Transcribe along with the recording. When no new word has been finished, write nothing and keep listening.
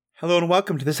Hello and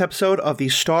welcome to this episode of the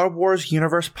Star Wars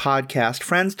Universe Podcast.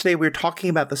 Friends, today we're talking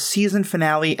about the season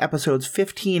finale, episodes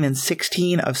 15 and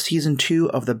 16 of Season 2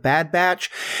 of The Bad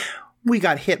Batch. We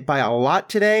got hit by a lot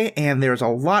today, and there's a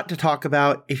lot to talk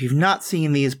about. If you've not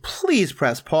seen these, please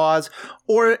press pause,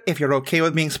 or if you're okay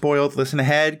with being spoiled, listen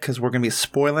ahead, because we're going to be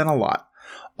spoiling a lot.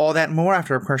 All that and more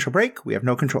after a commercial break we have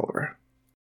no control over.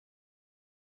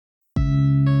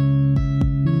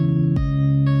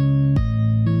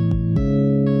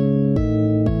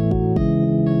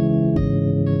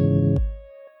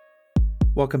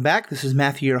 Welcome back. This is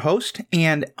Matthew, your host,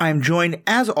 and I'm joined,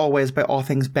 as always, by All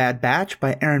Things Bad Batch,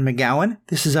 by Aaron McGowan.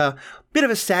 This is a bit of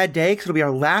a sad day, because it'll be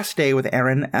our last day with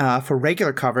Aaron for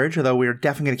regular coverage, although we're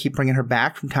definitely going to keep bringing her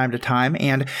back from time to time.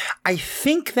 And I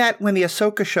think that when the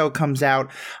Ahsoka show comes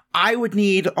out, I would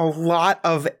need a lot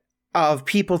of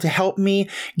people to help me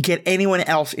get anyone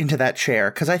else into that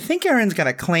chair, because I think Aaron's going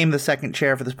to claim the second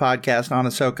chair for this podcast on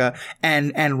Ahsoka,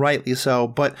 and rightly so.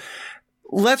 But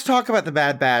let's talk about the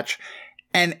Bad Batch.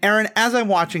 And Aaron, as I'm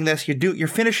watching this, you're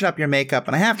finishing up your makeup,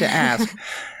 and I have to ask,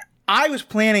 I was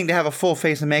planning to have a full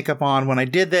face of makeup on when I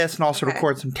did this and also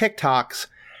record some TikToks.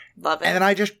 Love it. And then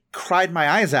I just cried my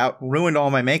eyes out, ruined all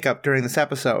my makeup during this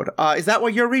episode. Is that why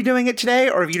you're redoing it today,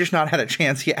 or have you just not had a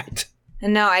chance yet?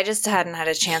 No, I just hadn't had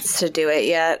a chance to do it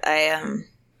yet. It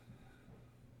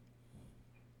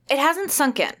hasn't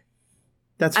sunk in.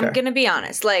 That's fair. I'm going to be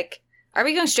honest. Like, are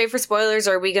we going straight for spoilers,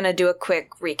 or are we going to do a quick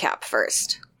recap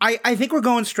first? I think we're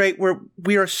going straight.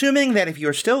 We are assuming that if you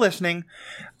are still listening,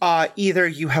 either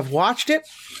you have watched it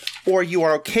or you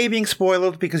are okay being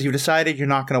spoiled because you've decided you're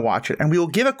not going to watch it. And we will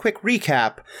give a quick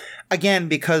recap, again,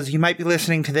 because you might be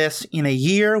listening to this in a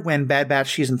year when Bad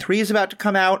Batch Season 3 is about to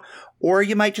come out, or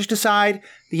you might just decide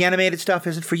the animated stuff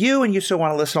isn't for you and you still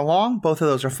want to listen along. Both of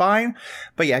those are fine.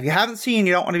 But yeah, if you haven't seen,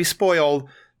 you don't want to be spoiled,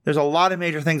 there's a lot of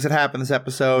major things that happen this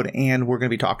episode, and we're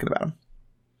going to be talking about them.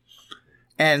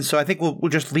 And so I think we'll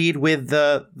just lead with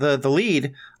the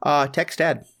lead, Tech's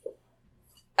dead.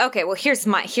 Okay, well here's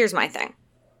my thing.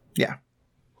 Yeah.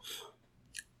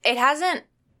 It hasn't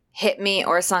hit me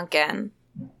or sunk in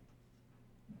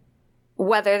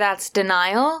whether that's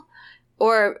denial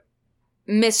or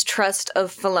mistrust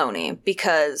of Filoni,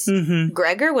 because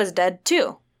Gregor was dead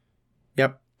too.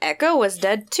 Yep. Echo was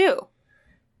dead too.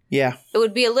 Yeah. It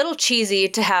would be a little cheesy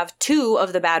to have two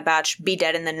of the Bad Batch be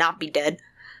dead and then not be dead,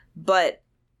 but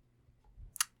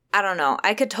I don't know.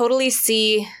 I could totally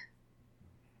see...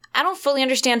 I don't fully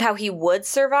understand how he would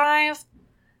survive,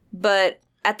 but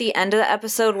at the end of the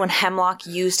episode when Hemlock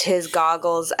used his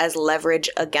goggles as leverage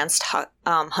against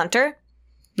Hunter,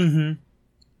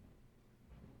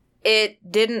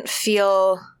 it didn't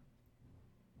feel...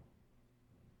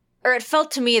 Or it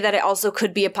felt to me that it also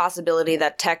could be a possibility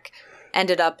that Tech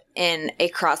ended up in a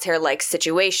Crosshair-like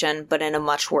situation, but in a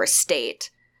much worse state.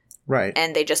 Right.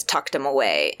 And they just tucked him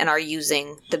away and are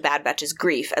using the Bad Batch's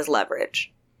grief as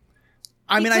leverage.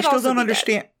 I mean, I still don't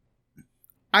understand.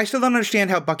 I still don't understand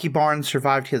how Bucky Barnes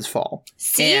survived his fall.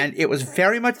 See? And it was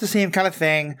very much the same kind of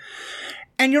thing.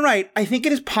 And you're right. I think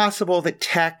it is possible that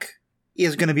Tech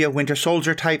is going to be a Winter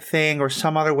Soldier type thing or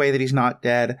some other way that he's not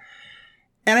dead.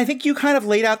 And I think you kind of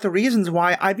laid out the reasons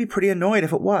why I'd be pretty annoyed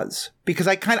if it was. Because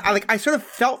I sort of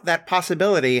felt that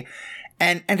possibility.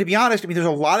 And to be honest, I mean, there's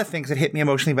a lot of things that hit me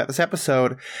emotionally about this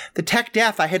episode. The Tech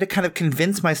death, I had to kind of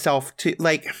convince myself to,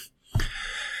 like...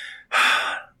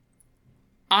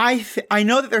 I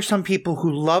know that there's some people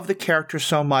who love the character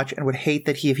so much and would hate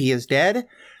that he is dead.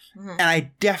 And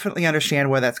I definitely understand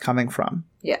where that's coming from.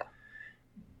 Yeah.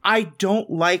 I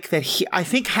don't like that I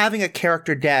think having a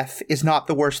character death is not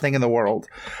the worst thing in the world.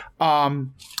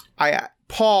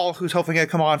 Paul, who's hopefully going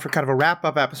to come on for kind of a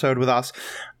wrap-up episode with us,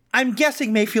 I'm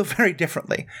guessing may feel very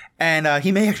differently. And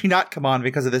he may actually not come on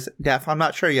because of this death. I'm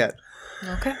not sure yet.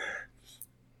 Okay.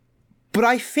 But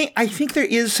I think there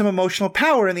is some emotional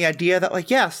power in the idea that, like,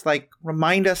 yes, like,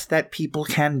 remind us that people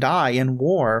can die in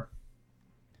war.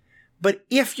 But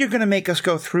if you're going to make us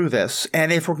go through this,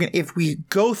 and if we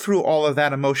go through all of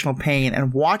that emotional pain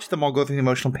and watch them all go through the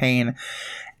emotional pain,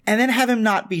 and then have him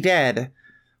not be dead,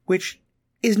 which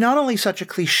is not only such a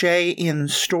cliche in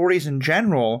stories in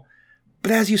general,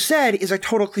 but as you said, is a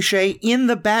total cliche in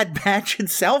the Bad Batch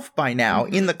itself by now,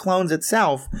 in the clones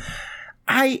itself,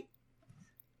 I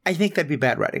think that'd be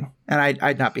bad writing, and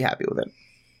I'd not be happy with it.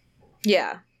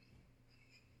 Yeah.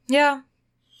 Yeah.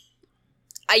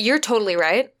 You're totally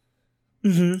right.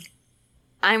 Mm-hmm.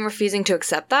 I'm refusing to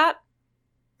accept that.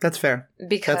 That's fair.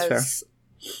 Because That's fair.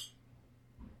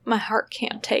 My heart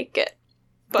can't take it.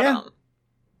 But yeah.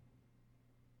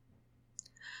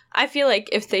 I feel like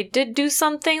if they did do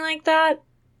something like that,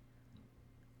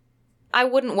 I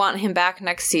wouldn't want him back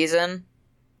next season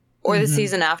or the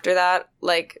season after that.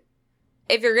 Like,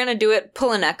 if you're going to do it,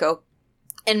 pull an Echo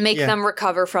and make them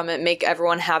recover from it. Make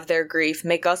everyone have their grief.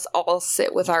 Make us all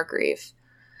sit with our grief.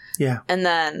 Yeah. And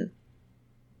then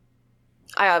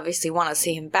I obviously want to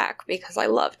see him back because I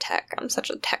love Tech. I'm such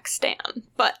a Tech stan.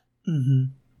 But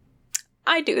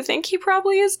I do think he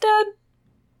probably is dead.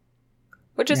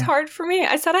 Which is hard for me.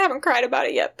 I said I haven't cried about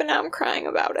it yet, but now I'm crying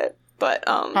about it. But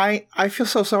I feel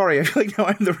so sorry. I feel like now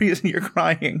I'm the reason you're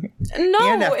crying.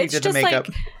 No, it's just like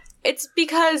it's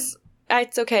because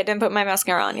it's okay. I didn't put my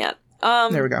mascara on yet.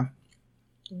 There we go.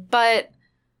 But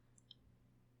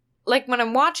like when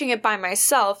I'm watching it by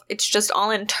myself, it's just all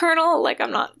internal. Like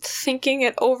I'm not thinking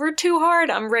it over too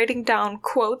hard. I'm writing down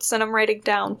quotes and I'm writing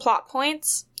down plot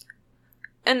points,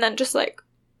 and then just like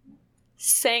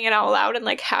saying it out loud and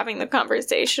like having the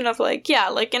conversation of like, yeah,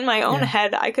 like in my own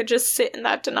head I could just sit in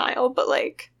that denial, but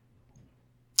like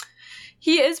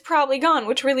he is probably gone,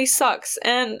 which really sucks.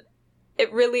 And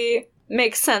it really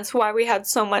makes sense why we had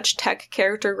so much Tech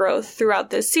character growth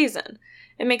throughout this season.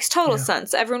 It makes total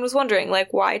sense. Everyone was wondering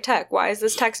like, why Tech? Why is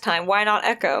this Tech's time? Why not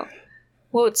Echo?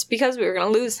 Well, it's because we were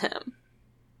going to lose him.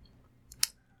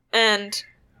 And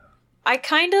I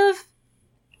kind of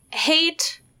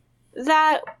hate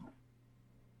that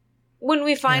when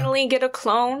we finally get a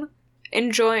clone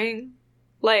enjoying,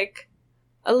 like,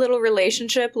 a little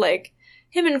relationship, like,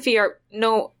 him and Fee are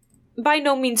by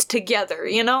no means together,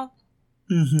 you know?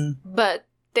 But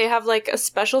they have, like, a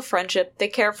special friendship. They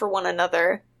care for one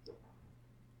another.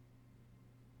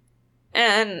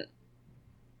 And,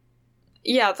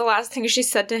 yeah, the last thing she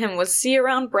said to him was, "See you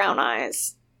around, brown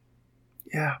eyes."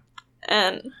 Yeah.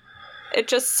 And it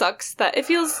just sucks that it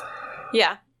feels,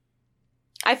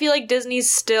 I feel like Disney's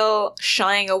still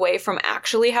shying away from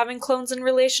actually having clones in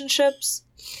relationships.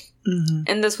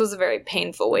 And this was a very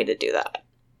painful way to do that.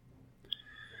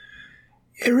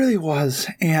 It really was.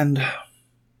 And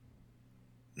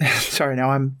sorry,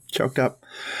 now I'm choked up.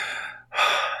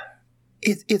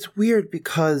 It's weird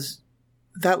because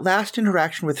that last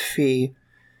interaction with Fee,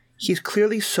 he's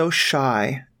clearly so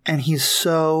shy and he's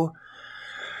so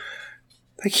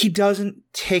like he doesn't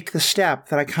take the step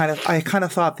that I kind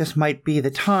of thought this might be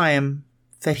the time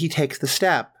that he takes the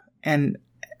step. And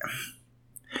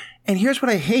here's what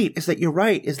I hate is that you're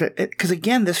right, is that because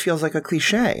again, this feels like a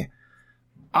cliche.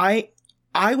 I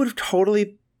would have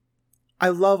totally, I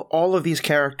love all of these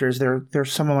characters. They're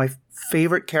some of my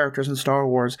favorite characters in Star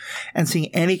Wars, and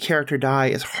seeing any character die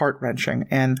is heart-wrenching.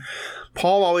 And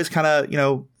Paul always kind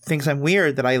of, thinks I'm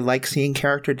weird that I like seeing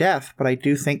character death, but I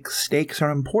do think stakes are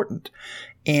important.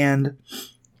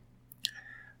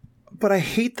 But I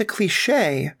hate the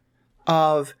cliche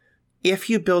of if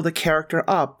you build a character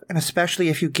up, and especially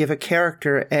if you give a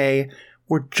character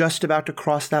we're just about to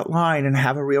cross that line and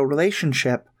have a real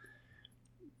relationship,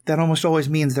 that almost always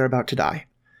means they're about to die.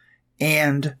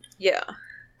 And yeah,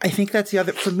 I think that's the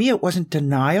other, for me, it wasn't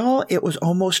denial. It was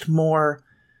almost more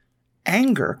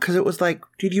anger, because it was like,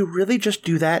 did you really just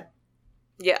do that?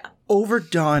 Yeah.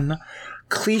 Overdone,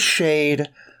 cliched,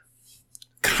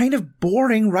 kind of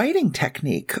boring writing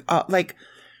technique. Like,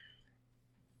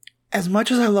 as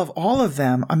much as I love all of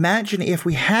them, imagine if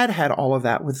we had all of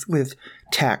that with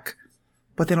Tech,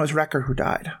 but then it was Wrecker who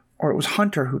died, or it was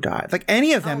Hunter who died. Like,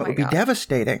 any of them, it would be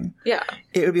devastating. Yeah.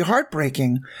 It would be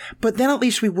heartbreaking. But then at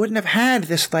least we wouldn't have had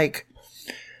this, like,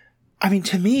 I mean,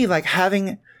 to me, like,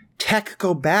 having Tech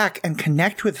go back and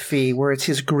connect with Fee, where it's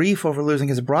his grief over losing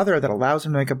his brother that allows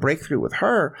him to make a breakthrough with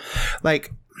her.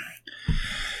 Like,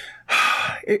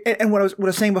 and what I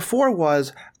was saying before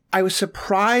was, I was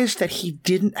surprised that he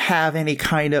didn't have any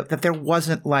kind of, that there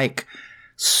wasn't like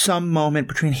some moment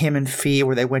between him and Fee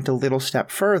where they went a little step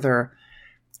further.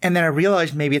 And then I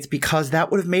realized maybe it's because that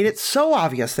would have made it so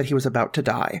obvious that he was about to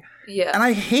die. Yeah. And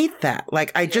I hate that.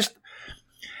 Like,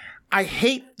 I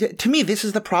hate, to me, this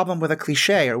is the problem with a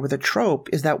cliche or with a trope,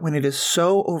 is that when it is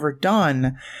so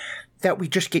overdone that we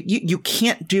just get, you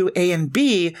can't do A and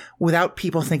B without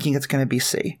people thinking it's going to be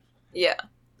C. Yeah.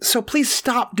 So please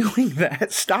stop doing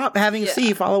that. Stop having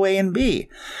C follow A and B.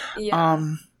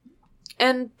 Yeah.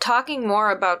 And talking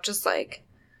more about just like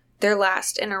their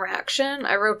last interaction,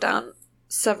 I wrote down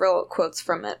several quotes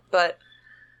from it, but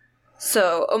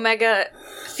so Omega,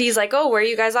 Fee's like, "Oh, where are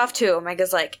you guys off to?"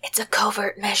 Omega's like, "It's a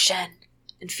covert mission."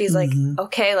 And Fee's like,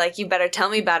 "Okay, like, you better tell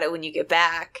me about it when you get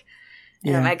back."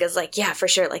 And Omega's like, "Yeah, for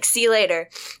sure, like, see you later,"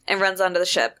 and runs onto the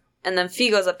ship. And then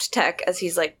Fee goes up to Tech as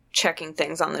he's like checking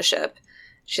things on the ship.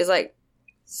 She's like,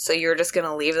 "So you're just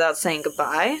gonna leave without saying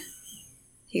goodbye?"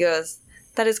 He goes,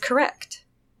 "That is correct.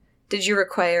 Did you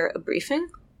require a briefing?"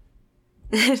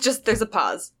 Just, there's a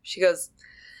pause. She goes,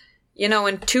 You know,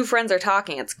 when two friends are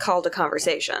talking, it's called a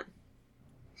conversation.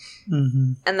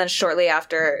 Mm-hmm. And then shortly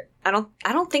after, I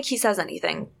don't think he says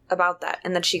anything about that.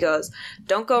 And then she goes,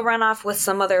 "Don't go run off with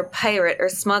some other pirate or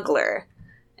smuggler."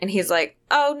 And he's like,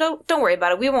 "Oh, no, don't worry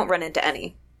about it. We won't run into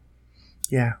any."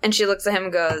 Yeah. And she looks at him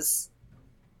and goes,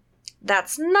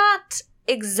 "That's not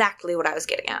exactly what I was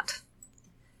getting at."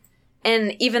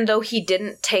 And even though he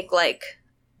didn't take, like,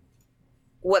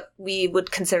 what we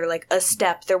would consider, like, a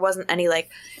step, there wasn't any,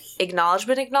 like,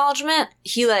 acknowledgement,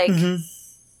 he, like,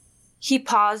 he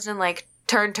paused and, like,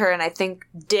 turned to her and I think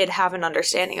did have an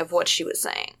understanding of what she was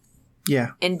saying.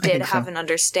 Yeah. And did have an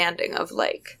understanding of,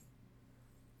 like,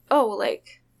 oh,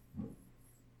 like,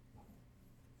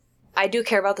 I do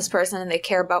care about this person and they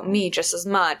care about me just as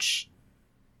much.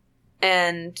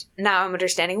 And now I'm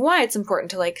understanding why it's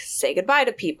important to, like, say goodbye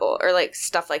to people or, like,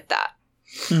 stuff like that.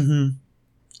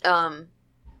 Mm-hmm.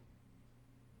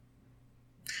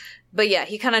 But yeah,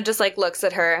 he kind of just, like, looks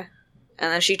at her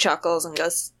and then she chuckles and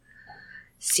goes,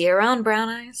 "See you around, Brown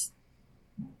Eyes."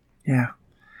 Yeah.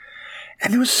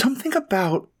 And there was something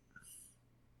about...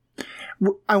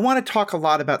 I want to talk a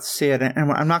lot about Sid,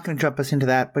 and I'm not going to jump us into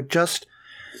that, but just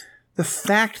the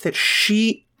fact that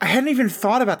I hadn't even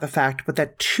thought about the fact, but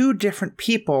that two different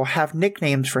people have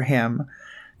nicknames for him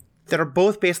that are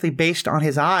both basically based on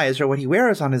his eyes or what he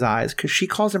wears on his eyes, because she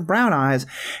calls him Brown Eyes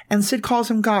and Sid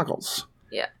calls him Goggles.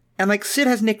 Yeah. And, like, Sid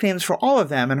has nicknames for all of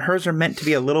them, and hers are meant to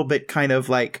be a little bit kind of,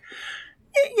 like,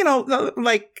 you know,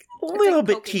 like, a little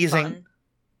bit teasing. Fun.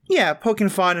 Yeah, poking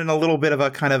fun in a little bit of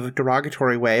a kind of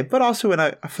derogatory way, but also in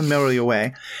a familiar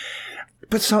way.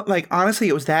 But so, like, honestly,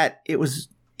 it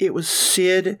was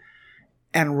Sid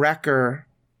and Wrecker,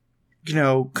 you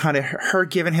know, kind of her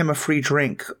giving him a free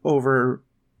drink over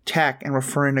Tech and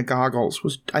referring to Goggles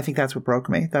I think that's what broke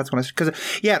me. That's when because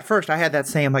yeah, at first I had that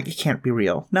saying, like, it can't be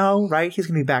real. No, right? He's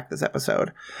gonna be back this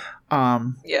episode.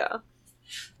 Yeah.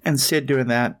 And Sid doing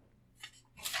that.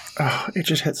 Oh, it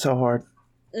just hit so hard.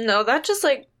 No, that just,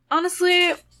 like,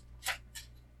 honestly,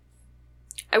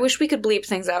 I wish we could bleep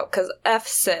things out, because F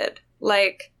Sid.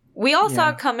 Like, we all saw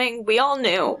it coming, we all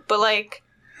knew, but, like,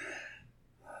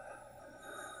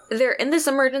 they're in this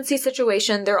emergency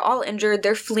situation, they're all injured,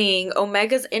 they're fleeing,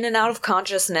 Omega's in and out of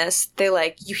consciousness, they,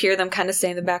 like, you hear them kind of say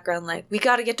in the background, like, "We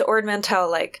gotta get to Ord Mantell,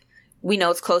 like, we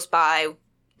know it's close by,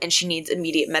 and she needs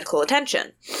immediate medical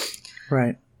attention."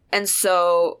 Right. And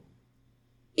so,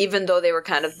 even though they were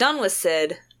kind of done with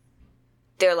Sid,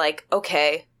 they're like,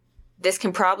 okay, this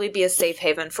can probably be a safe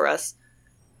haven for us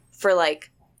for,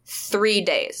 like, 3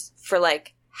 days, for,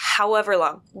 like, however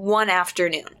long, one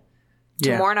afternoon,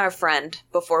 to mourn our friend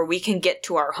before we can get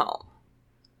to our home.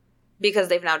 Because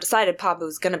they've now decided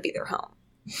Pabu's gonna be their home.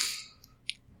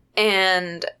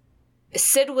 And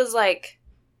Sid was, like,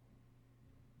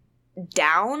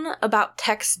 down about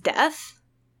Tech's death,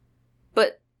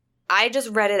 but I just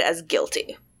read it as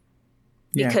guilty.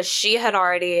 Because she had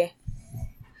already...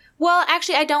 Well,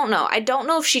 actually, I don't know. I don't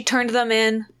know if she turned them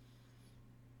in.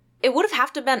 It would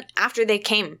have to been after they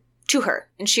came to her,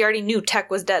 and she already knew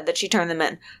Tech was dead that she turned them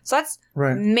in. So that's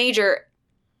major.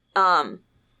 Yeah,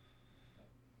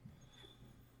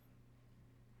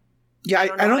 I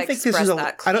don't think this is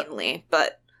that cleanly,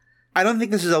 but I don't think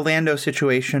this is a Lando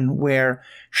situation where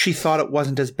she thought it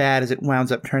wasn't as bad as it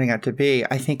wound up turning out to be.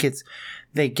 I think it's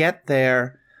they get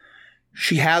there.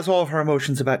 She has all of her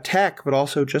emotions about Tech, but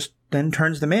also just then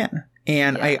turns them in.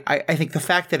 And I think the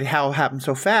fact that it all happened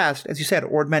so fast, as you said,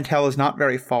 Ord Mantell is not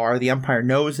very far. The Empire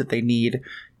knows that they need,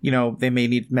 you know, they may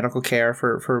need medical care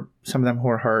for some of them who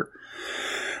are hurt.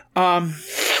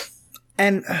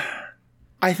 And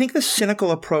I think the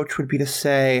cynical approach would be to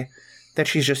say that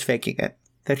she's just faking it,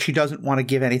 that she doesn't want to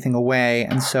give anything away.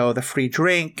 And so the free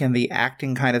drink and the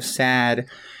acting kind of sad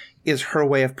is her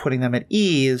way of putting them at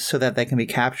ease so that they can be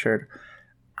captured.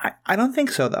 I don't think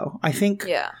so, though. I think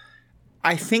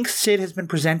Sid has been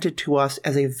presented to us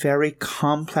as a very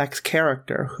complex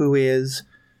character who is...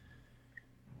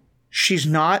 She's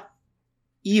not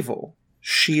evil.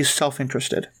 She's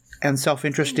self-interested. And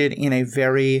self-interested in a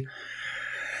very...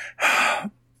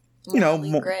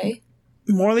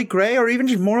 morally gray, or even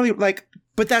just morally, like...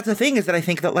 But that's the thing, is that I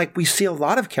think that, like, we see a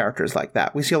lot of characters like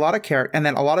that. We see a lot of characters... And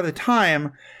then a lot of the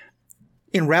time...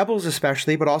 In Rebels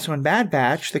especially, but also in Bad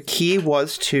Batch, the key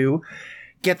was to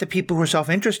get the people who are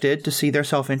self-interested to see their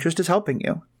self-interest as helping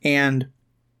you. And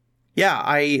yeah,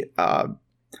 I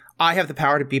have the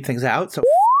power to beep things out, so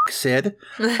Sid.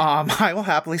 I will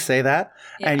happily say that,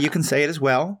 and you can say it as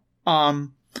well.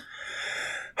 I'm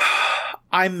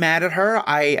mad at her.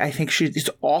 I think it's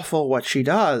awful what she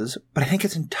does, but I think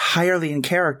it's entirely in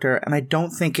character, and I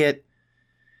don't think it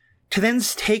to then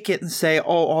take it and say, oh,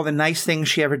 all the nice things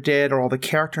she ever did or all the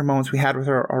character moments we had with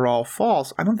her are all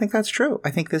false. I don't think that's true.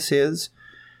 I think this is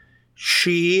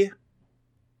she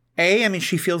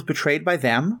feels betrayed by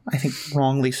them. I think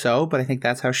wrongly so, but I think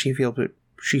that's how she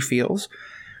feels.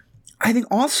 I think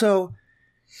also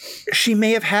she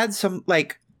may have had some,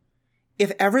 like,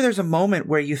 if ever there's a moment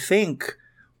where you think,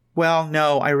 well,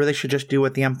 no, I really should just do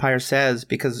what the Empire says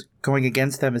because going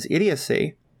against them is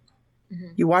idiocy. Mm-hmm.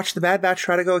 You watch the Bad Batch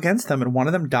try to go against them, and one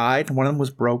of them died, and one of them was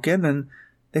broken, and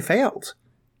they failed.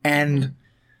 And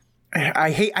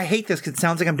I hate this because it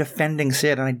sounds like I'm defending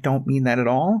Sid, and I don't mean that at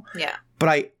all. Yeah.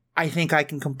 But I think I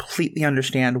can completely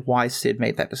understand why Sid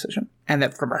made that decision, and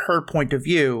that from her point of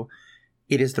view,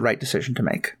 it is the right decision to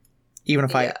make, even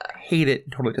if I hate it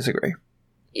and totally disagree.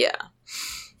 Yeah.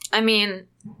 I mean,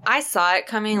 I saw it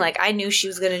coming. Like, I knew she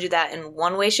was going to do that in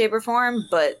one way, shape, or form,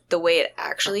 but the way it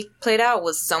actually played out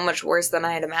was so much worse than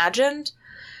I had imagined.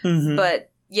 Mm-hmm.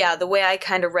 But, yeah, the way I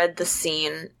kind of read the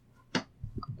scene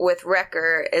with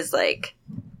Wrecker is, like,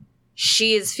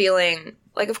 she is feeling,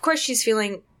 like, of course she's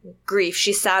feeling grief.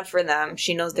 She's sad for them.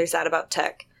 She knows they're sad about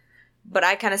Tech. But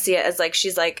I kind of see it as, like,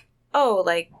 she's like, oh,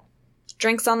 like,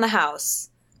 drinks on the house.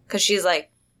 Because she's like,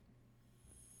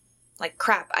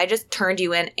 crap, I just turned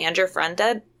you in and your friend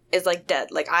dead dead.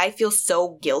 Like, I feel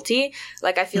so guilty.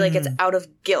 Like, I feel like it's out of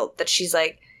guilt that she's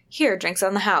like, here, drinks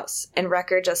on the house. And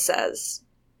Wrecker just says,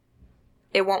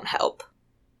 it won't help.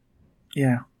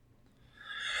 Yeah.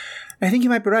 I think you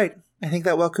might be right. I think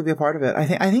that well could be a part of it.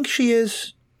 I think she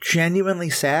is genuinely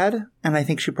sad, and I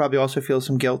think she probably also feels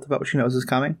some guilt about what she knows is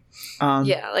coming.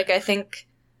 Yeah, like, I think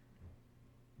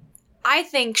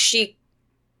she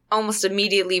almost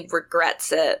immediately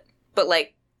regrets it, but,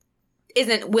 like,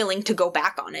 isn't willing to go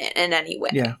back on it in any way.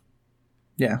 Yeah.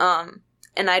 Yeah.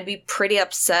 And I'd be pretty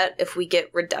upset if we get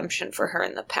redemption for her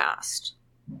in the past.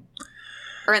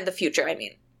 Or in the future, I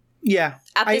mean. Yeah.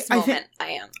 At this moment,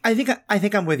 I am. I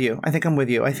think I'm with you. I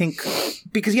think,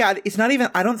 because, yeah, it's not even,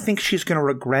 I don't think she's going to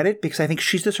regret it, because I think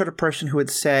she's the sort of person who would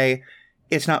say,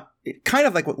 it's not, kind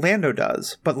of like what Lando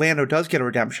does, but Lando does get a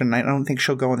redemption, and I don't think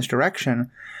she'll go in this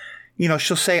direction. You know,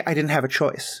 she'll say, I didn't have a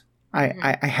choice.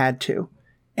 I had to.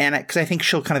 And because I think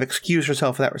she'll kind of excuse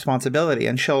herself for that responsibility,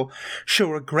 and she'll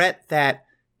regret that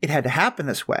it had to happen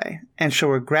this way. And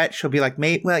she'll be like,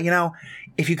 mate, well, you know,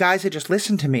 if you guys had just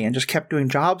listened to me and just kept doing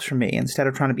jobs for me instead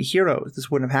of trying to be heroes,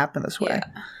 this wouldn't have happened this way.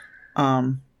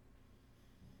 Yeah.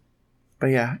 But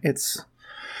yeah, it's,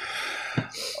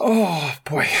 oh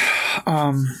boy.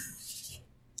 I'm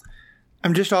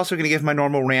just also going to give my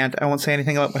normal rant. I won't say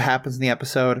anything about what happens in the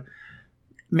episode.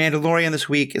 Mandalorian this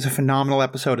week is a phenomenal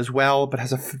episode as well, but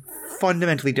has a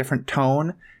fundamentally different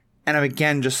tone. And I'm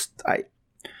again just,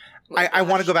 I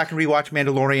want to go back and rewatch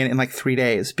Mandalorian in like 3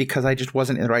 days, because I just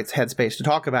wasn't in the right headspace to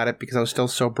talk about it, because I was still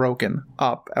so broken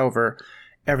up over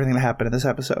everything that happened in this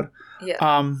episode. Yeah.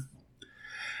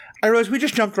 I realized we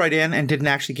just jumped right in and didn't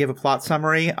actually give a plot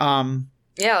summary.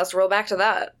 Yeah, let's roll back to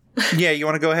that. Yeah, you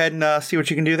want to go ahead and see what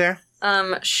you can do there?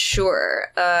 Sure.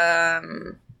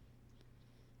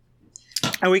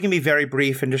 And we can be very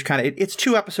brief and just kind of, it's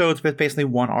 2 episodes, but basically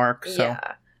 1 arc. So.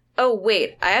 Yeah. Oh,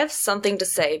 wait. I have something to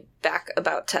say back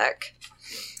about Tech.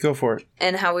 Go for it.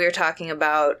 And how we were talking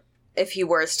about, if he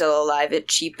were still alive, it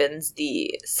cheapens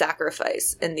the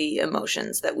sacrifice and the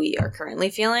emotions that we are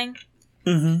currently feeling.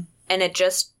 Mm-hmm. And it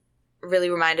just really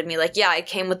reminded me, like, yeah, it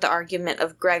came with the argument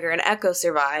of Gregor and Echo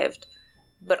survived,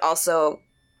 but also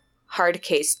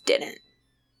Hardcase didn't.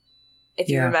 If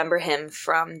you remember him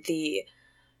from the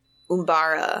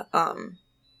Umbara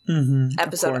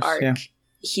episode arc,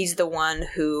 he's the one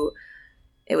who,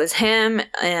 it was him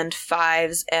and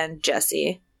Fives and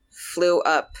Jesse flew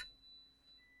up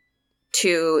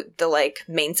to the, like,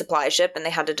 main supply ship, and they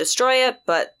had to destroy it,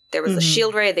 but there was a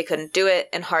shield raid, they couldn't do it,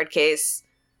 and Hardcase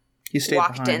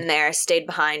walked in there, stayed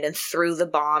behind, and threw the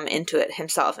bomb into it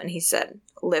himself, and he said,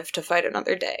 live to fight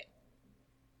another day.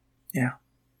 Yeah.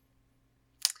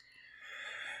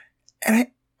 And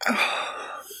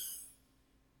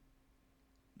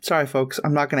sorry, folks,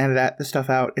 I'm not going to edit this stuff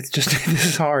out. It's just, this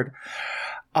is hard.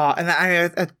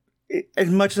 And as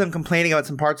much as I'm complaining about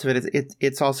some parts of it,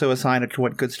 it's also a sign of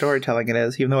what good storytelling it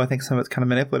is, even though I think some of it's kind of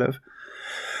manipulative.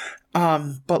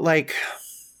 But, like,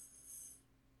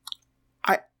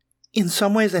 in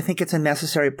some ways, I think it's a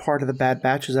necessary part of the Bad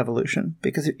Batch's evolution.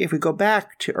 Because if we go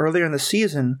back to earlier in the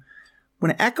season,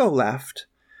 when Echo left,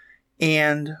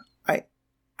 and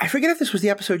I forget if this was the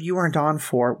episode you weren't on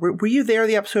for. Were you there,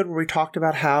 the episode where we talked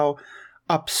about how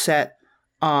upset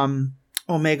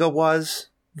Omega was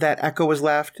that Echo was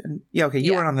left? And yeah, okay,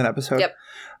 you weren't on that episode. Yep.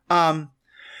 And,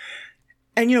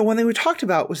 you know, one thing we talked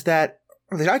about was that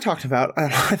that I talked about,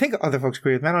 I think other folks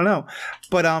agree with me, I don't know,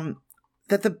 but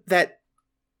that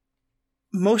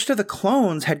most of the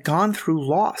clones had gone through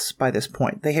loss by this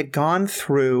point. They had gone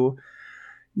through,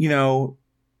 you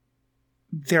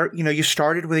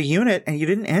started with a unit and you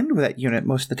didn't end with that unit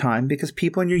most of the time because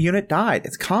people in your unit died.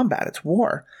 It's combat. It's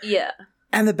war. Yeah.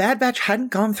 And the Bad Batch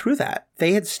hadn't gone through that.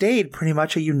 They had stayed pretty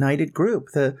much a united group.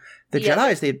 The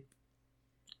Jedis, they...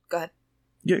 Go ahead.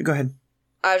 Yeah, go ahead.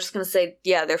 I was just going to say,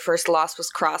 yeah, their first loss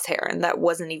was Crosshair, and that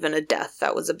wasn't even a death.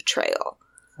 That was a betrayal.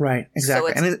 Right,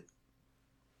 exactly. So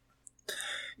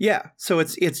so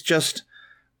it's just...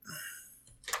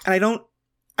 And I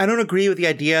don't agree with the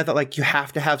idea that, like, you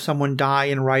have to have someone die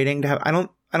in writing to have... I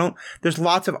don't... There's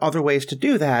lots of other ways to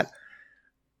do that.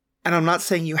 And I'm not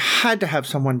saying you had to have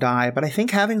someone die, but I think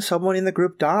having someone in the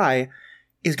group die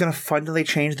is going to fundamentally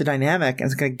change the dynamic, and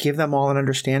it's going to give them all an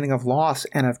understanding of loss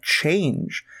and of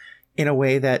change in a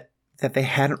way that they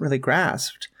hadn't really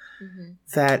grasped. Mm-hmm.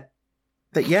 That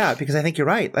because I think you're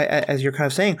right. As you're kind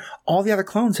of saying, all the other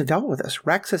clones have dealt with this.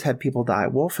 Rex has had people die.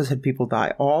 Wolf has had people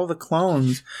die. All the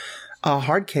clones,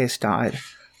 Hardcase died.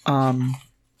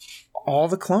 All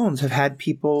the clones have had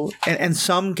people, and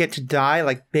some get to die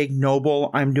like big, noble,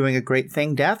 I'm doing a great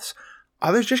thing deaths.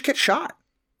 Others just get shot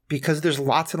because there's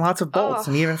lots and lots of bolts.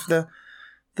 And even if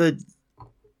the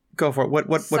go for it. What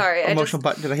emotional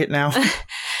button did I hit now?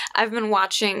 I've been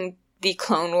watching the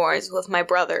Clone Wars with my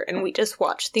brother, and we just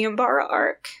watched the Umbara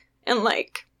arc. And,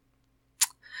 like,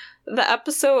 the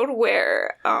episode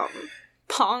where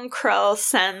Pong Krell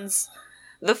sends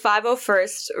the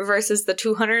 501st versus the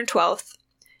 212th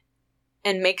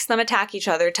and makes them attack each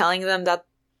other, telling them that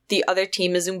the other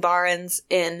team is Umbarans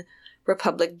in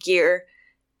Republic gear.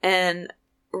 And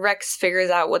Rex figures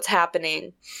out what's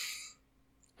happening.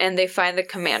 And they find the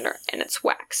commander, and it's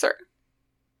Waxer.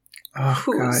 Oh,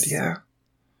 God, yeah.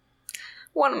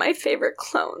 One of my favorite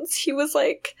clones. He was,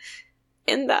 like,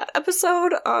 in that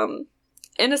episode,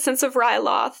 Innocence of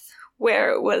Ryloth,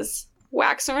 where it was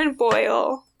Waxer and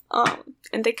Boyle,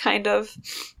 and they kind of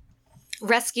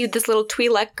rescued this little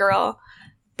Twi'lek girl,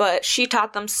 but she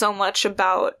taught them so much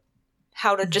about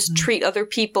how to just treat other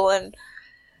people and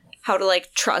how to,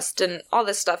 like, trust and all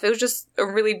this stuff. It was just a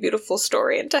really beautiful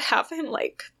story, and to have him,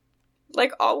 like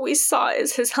all we saw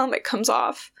is his helmet comes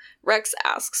off. Rex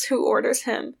asks who orders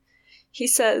him. He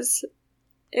says,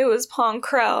 it was Pong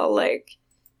Krell. Like,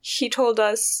 he told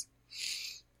us...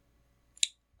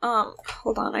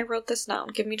 hold on, I wrote this down.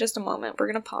 Give me just a moment. We're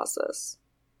gonna pause this.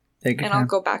 Take your time. I'll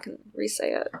go back and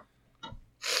re-say it.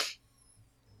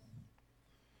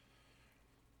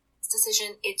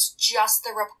 Decision, it's just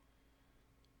the...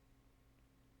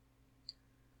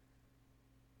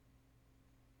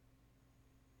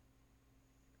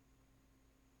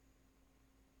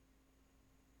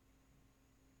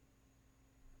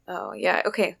 Oh, yeah,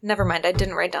 okay, never mind. I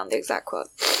didn't write down the exact quote.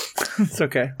 It's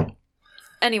okay.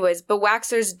 Anyways, but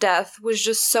Waxer's death was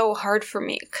just so hard for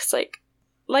me, because,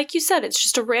 like you said, it's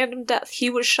just a random death. He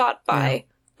was shot by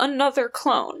another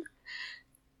clone.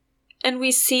 And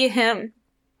we see him,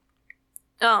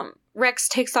 Rex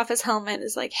takes off his helmet and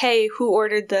is like, hey, who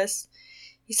ordered this?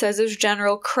 He says it was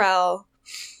General Krell.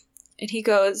 And he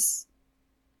goes,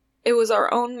 it was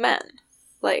our own men.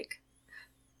 Like,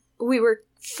 we were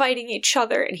fighting each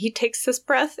other, and he takes this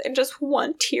breath, and just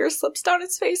one tear slips down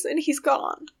his face, and he's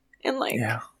gone. And, like...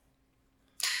 Yeah.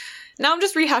 Now I'm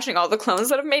just rehashing all the clones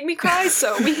that have made me cry,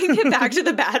 so we can get back to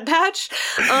the Bad Batch.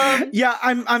 Yeah,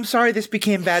 I'm sorry this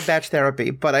became Bad Batch therapy,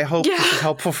 but I hope this is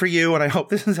helpful for you, and I hope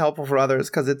this is helpful for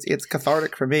others, because it's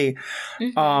cathartic for me.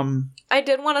 Mm-hmm. I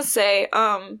did want to say,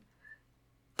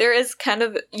 there is kind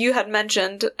of, you had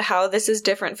mentioned how this is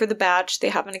different for the Batch. They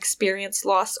haven't experienced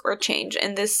loss or change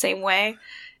in this same way,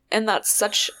 and that's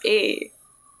such a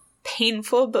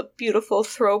painful but beautiful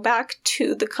throwback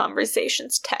to the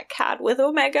conversations Tech had with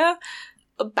Omega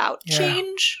about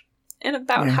change and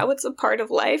about how it's a part of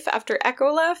life after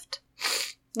Echo left.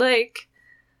 Like,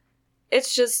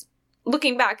 it's just,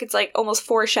 looking back, it's like almost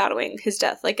foreshadowing his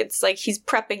death. Like, it's like he's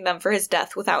prepping them for his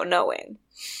death without knowing.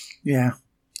 Yeah.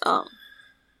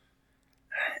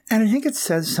 And I think it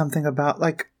says something about,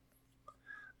 like,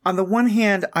 on the one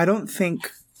hand, I don't think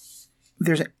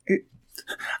there's...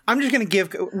 I'm just going to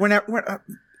give...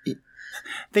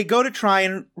 they go to try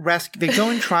and rescue... They go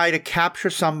and try to capture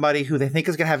somebody who they think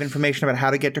is going to have information about how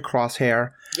to get to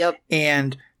Crosshair. Yep.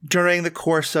 And during the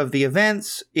course of the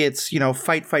events, it's,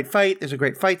 fight. There's a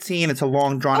great fight scene. It's a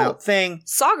long, drawn-out thing.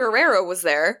 Saw Gerrera was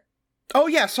there. Oh,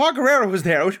 yeah. Saw Gerrera was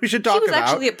there, which we should talk about. He was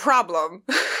actually a problem.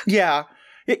 Yeah.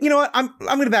 You know what? I'm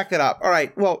going to back that up. All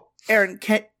right. Well, Aaron,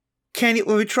 can let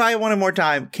me try one more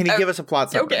time. Can you give us a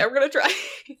plot summary? Okay, I'm gonna try.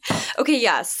 Okay,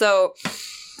 yeah, so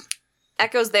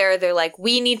Echo's there. They're like,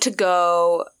 we need to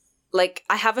go. Like,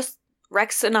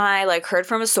 Rex and I, like, heard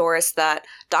from a source that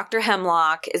Dr.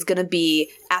 Hemlock is gonna be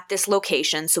at this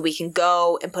location, so we can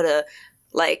go and put a,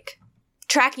 like,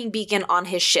 tracking beacon on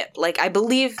his ship. Like,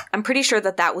 I'm pretty sure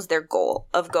that was their goal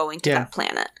of going to that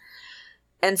planet.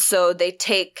 And so they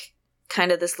take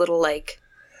kind of this little, like,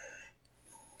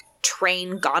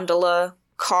 train gondola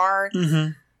car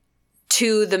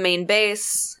to the main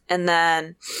base, and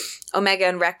then Omega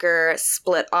and Wrecker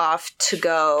split off to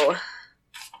go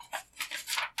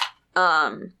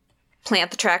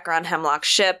plant the tracker on Hemlock's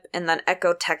ship, and then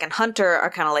Echo, Tech, and Hunter are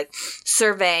kind of like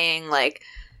surveying, like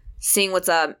seeing what's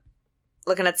up,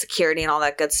 looking at security and all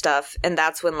that good stuff. And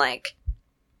that's when, like,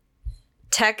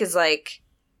 Tech is like,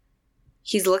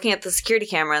 he's looking at the security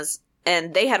cameras,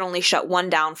 and they had only shut one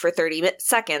down for 30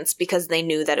 seconds because they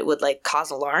knew that it would, like,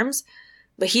 cause alarms.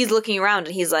 But he's looking around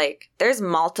and he's like, there's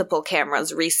multiple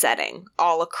cameras resetting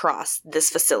all across this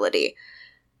facility.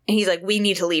 And he's like, we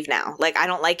need to leave now. Like, I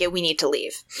don't like it. We need to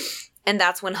leave. And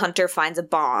that's when Hunter finds a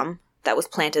bomb that was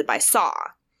planted by Saw.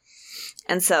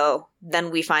 And so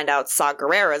then we find out Saw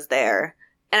Gerrera's there.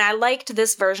 And I liked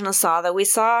this version of Saw that we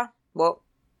saw. Well,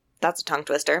 that's a tongue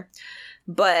twister.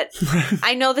 But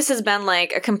I know this has been,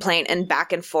 like, a complaint and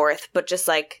back and forth, but just,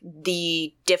 like,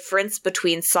 the difference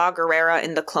between Saw Gerrera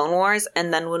in the Clone Wars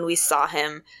and then when we saw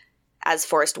him as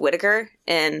Forrest Whitaker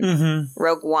in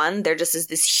Rogue One, there just is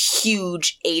this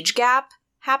huge age gap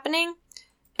happening.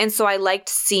 And so I liked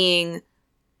seeing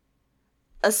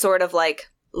a sort of, like,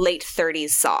 late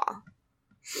 30s Saw.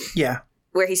 Yeah.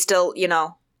 Where he still, you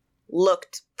know,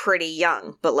 looked pretty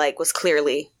young, but, like, was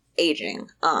clearly aging.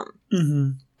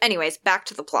 Anyways, back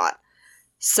to the plot.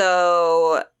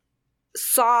 So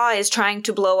Saw is trying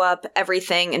to blow up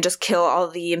everything and just kill all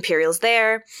the Imperials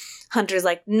there. Hunter's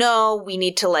like, no, we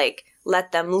need to, like,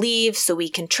 let them leave so we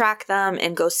can track them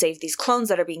and go save these clones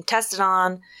that are being tested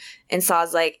on. And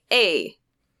Saw's like, hey,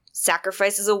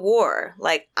 sacrifice is a war.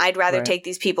 Like, I'd rather take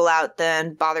these people out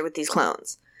than bother with these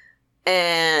clones.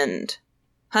 And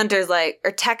Hunter's like,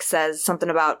 or Tech says something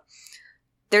about,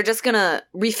 they're just gonna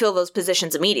refill those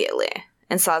positions immediately.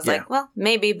 And Saw's like, well,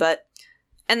 maybe, but...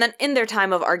 And then in their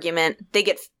time of argument, they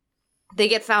get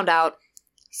found out,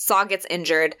 Saw gets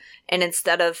injured, and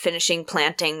instead of finishing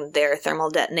planting their thermal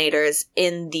detonators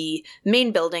in the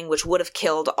main building, which would have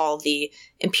killed all the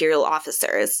Imperial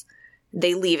officers,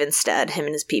 they leave instead, him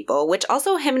and his people, which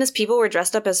also him and his people were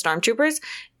dressed up as stormtroopers,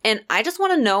 and I just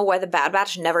want to know why the Bad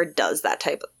Batch never does that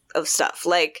type of stuff.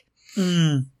 Like,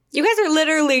 you guys are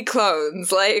literally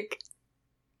clones, like...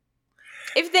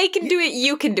 If they can do it,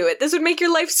 you can do it. This would make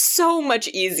your life so much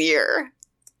easier.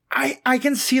 I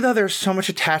can see, though, there's so much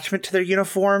attachment to their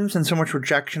uniforms and so much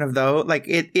rejection of those. Like,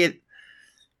 they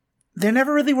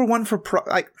never really were one for,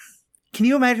 like, can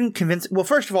you imagine well,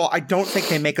 first of all, I don't think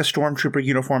they make a stormtrooper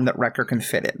uniform that Wrecker can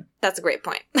fit in. That's a great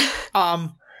point.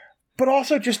 But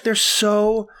also just, they're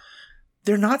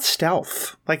not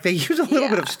stealth. Like, they use a little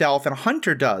bit of stealth, and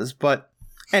Hunter does, but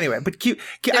anyway, but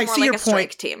I see your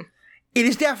point. Team. It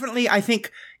is definitely, I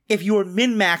think, if you were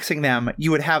min-maxing them,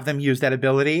 you would have them use that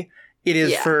ability. It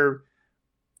is for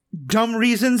dumb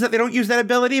reasons that they don't use that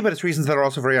ability, but it's reasons that are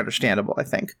also very understandable, I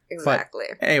think. Exactly.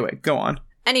 But anyway, go on.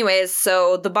 Anyways,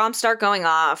 so the bombs start going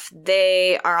off.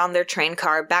 They are on their train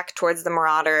car back towards the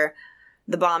Marauder.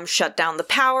 The bombs shut down the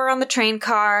power on the train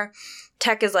car.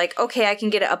 Tech is like, okay, I can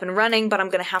get it up and running, but I'm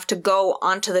going to have to go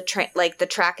onto the train, like the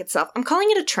track itself. I'm calling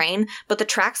it a train, but the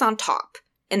track's on top.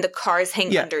 And the cars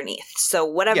hang underneath. So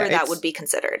whatever that would be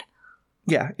considered.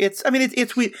 Yeah, it's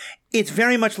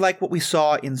very much like what we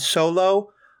saw in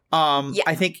Solo.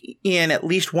 I think in at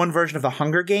least one version of the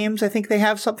Hunger Games, I think they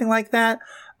have something like that.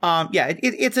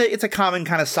 It's a common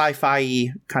kind of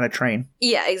sci-fi kind of train.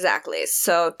 Yeah, exactly.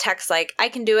 So Tech's like, I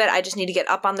can do it. I just need to get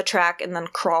up on the track and then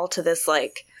crawl to this,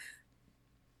 like,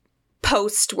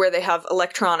 post where they have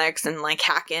electronics and, like,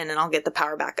 hack in and I'll get the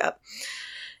power back up.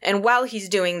 And while he's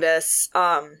doing this,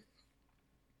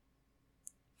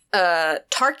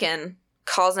 Tarkin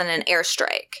calls in an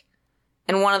airstrike.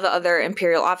 And one of the other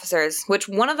Imperial officers, which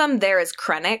one of them there is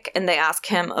Krennic, and they ask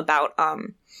him about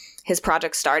his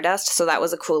Project Stardust, so that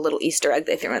was a cool little Easter egg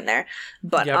they threw in there.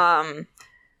 But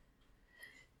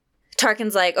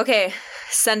Tarkin's like, okay,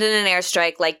 send in an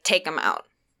airstrike, like, take them out.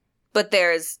 But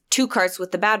there's 2 carts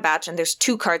with the Bad Batch, and there's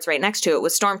 2 carts right next to it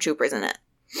with stormtroopers in it.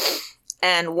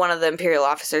 And one of the Imperial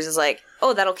officers is like,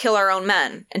 oh, that'll kill our own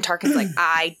men. And Tarkin's like,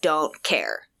 I don't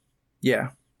care. Yeah.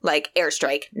 Like,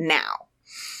 airstrike now.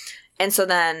 And so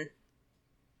then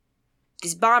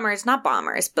these bombers, not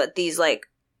bombers, but these, like,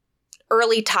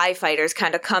 early TIE fighters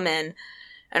kind of come in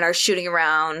and are shooting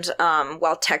around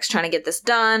while Tech's trying to get this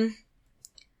done.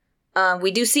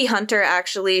 We do see Hunter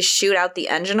actually shoot out the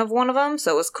engine of one of them,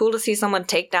 so it was cool to see someone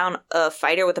take down a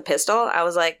fighter with a pistol. I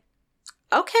was like,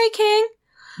 okay, King.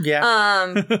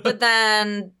 Yeah. But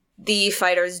then the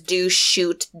fighters do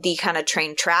shoot the kind of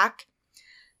train track,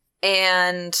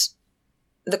 and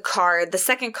the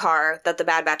second car that the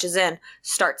Bad Batch is in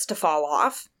starts to fall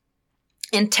off,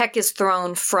 and Tech is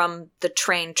thrown from the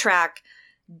train track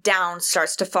down,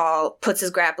 starts to fall, puts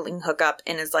his grappling hook up,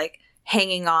 and is like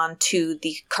hanging on to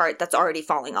the cart that's already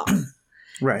falling off.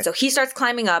 Right. So he starts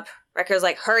climbing up. Wrecker's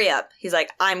like, hurry up. He's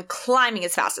like, I'm climbing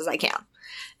as fast as I can.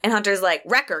 And Hunter's like,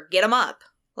 Wrecker, get him up.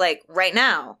 Like, right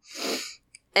now.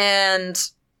 And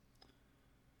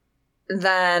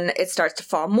then it starts to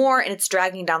fall more, and it's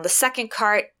dragging down the second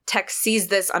cart. Tech sees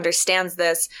this, understands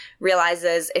this,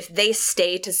 realizes if they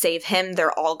stay to save him,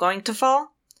 they're all going to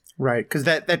fall. Right, because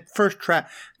that first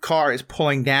car is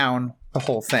pulling down the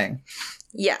whole thing.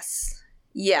 Yes.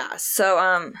 Yeah,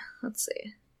 so, let's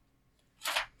see.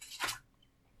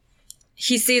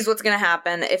 He sees what's going to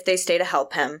happen if they stay to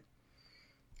help him.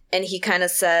 And he kind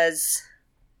of says,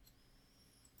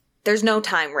 there's no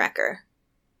time, Wrecker.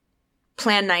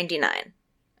 Plan 99.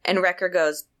 And Wrecker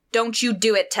goes, don't you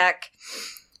do it, Tech.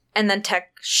 And then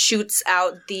Tech shoots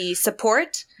out the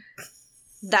support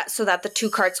so that the two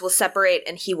carts will separate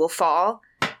and he will fall.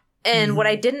 And what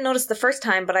I didn't notice the first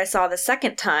time, but I saw the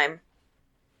second time.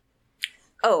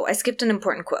 Oh, I skipped an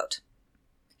important quote.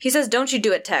 He says, don't you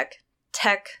do it, Tech.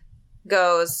 Tech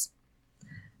goes,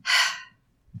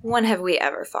 when have we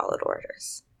ever followed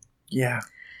orders? Yeah.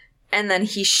 And then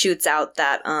he shoots out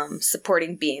that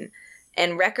supporting beam.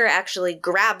 And Wrecker actually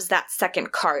grabs that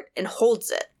second cart and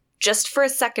holds it just for a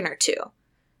second or two.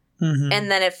 Mm-hmm. And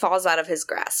then it falls out of his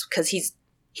grasp because he's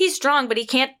strong, but he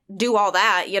can't do all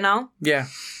that, you know? Yeah.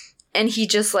 And he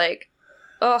just like,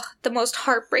 the most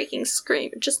heartbreaking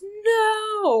scream. Just,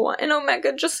 no! And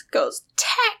Omega just goes,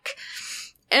 Tech!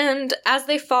 And as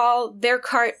they fall, their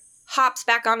cart hops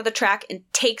back onto the track and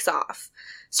takes off.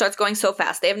 Starts going so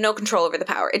fast. They have no control over the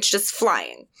power. It's just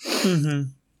flying. Mm-hmm.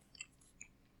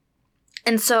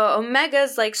 And so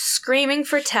Omega's like screaming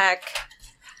for Tech,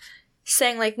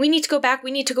 saying like, we need to go back,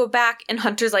 we need to go back. And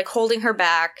Hunter's like holding her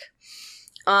back.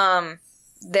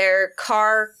 Their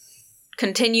car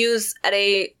continues at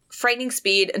a frightening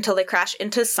speed until they crash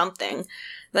into something.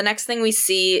 The next thing we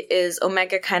see is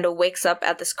Omega kind of wakes up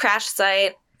at this crash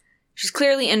site. She's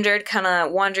clearly injured, kind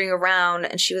of wandering around,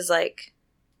 and she was like,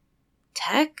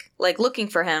 Tech? Like, looking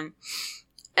for him.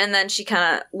 And then she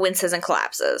kind of winces and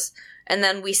collapses. And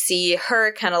then we see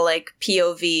her kind of like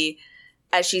POV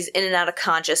as she's in and out of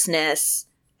consciousness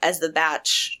as the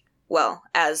Batch,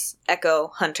 as Echo,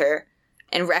 Hunter,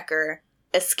 and Wrecker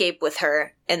escape with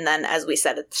her. And then, as we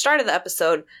said at the start of the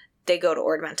episode, they go to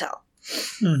Ord Mantell.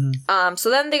 Mm-hmm. So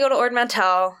then they go to Ord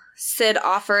Mantell. Sid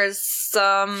offers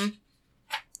some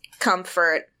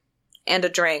comfort and a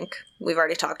drink. We've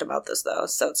already talked about this, though,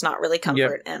 so it's not really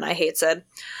comfort, and I hate Sid.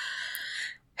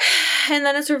 And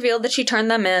then it's revealed that she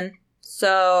turned them in.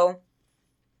 So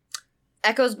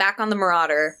Echo's back on the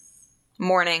Marauder,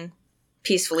 mourning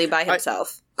peacefully by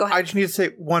himself. Go ahead. I just need to say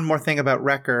one more thing about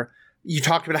Wrecker. You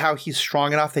talked about how he's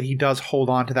strong enough that he does hold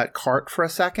on to that cart for a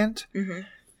second. Mm-hmm.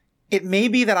 It may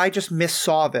be that I just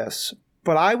missaw this,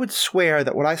 but I would swear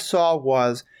that what I saw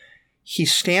was he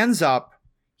stands up,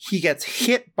 he gets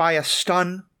hit by a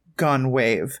stun gun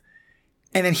wave,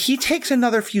 and then he takes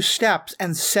another few steps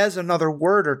and says another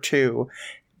word or two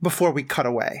before we cut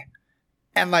away.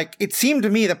 And, like, it seemed to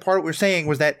me that part of what we were saying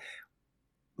was that,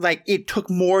 like, it took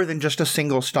more than just a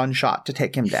single stun shot to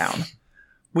take him down.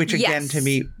 Which, again, to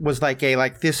me was like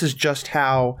this is just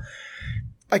how,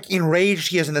 like,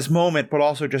 enraged he is in this moment, but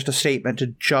also just a statement to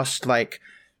just, like,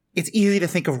 it's easy to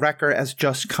think of Wrecker as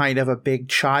just kind of a big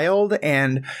child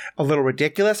and a little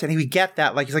ridiculous. And we get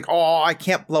that, like, he's like, oh, I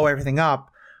can't blow everything up.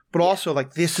 But also,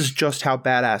 like, this is just how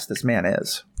badass this man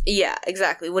is. Yeah,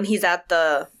 exactly. When he's at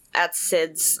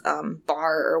Sid's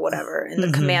bar or whatever, and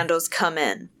the commandos come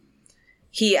in,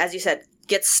 he, as you said,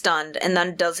 gets stunned and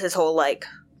then does his whole, like,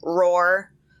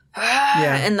 roar.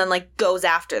 And then, like, goes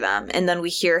after them. And then we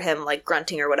hear him, like,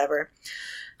 grunting or whatever.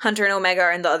 Hunter and Omega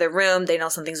are in the other room. They know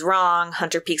something's wrong.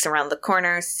 Hunter peeks around the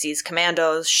corner, sees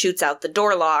commandos, shoots out the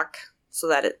door lock so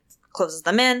that it closes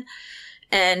them in.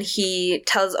 And he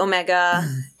tells Omega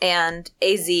and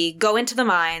AZ, go into the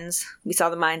mines. We saw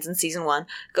the mines in season 1.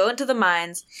 Go into the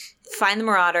mines, find the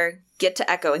Marauder, get to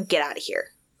Echo, and get out of here.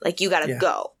 Like, you gotta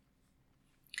go.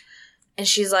 And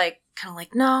she's like, kind of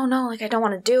like, no, like, I don't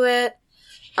want to do it.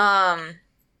 And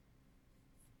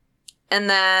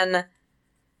then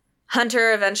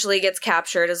Hunter eventually gets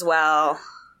captured as well.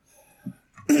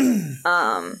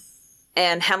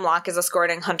 And Hemlock is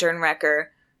escorting Hunter and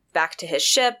Wrecker back to his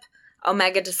ship.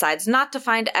 Omega decides not to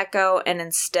find Echo and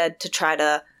instead to try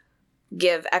to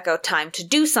give Echo time to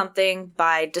do something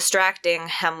by distracting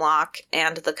Hemlock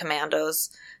and the commandos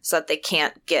so that they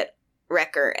can't get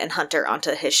Wrecker and Hunter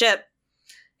onto his ship.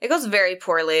 It goes very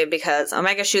poorly because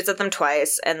Omega shoots at them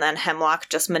twice, and then Hemlock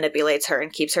just manipulates her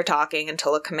and keeps her talking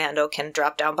until a commando can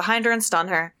drop down behind her and stun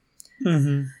her.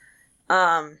 Mm-hmm.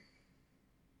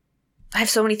 I have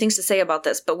so many things to say about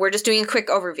this, but we're just doing a quick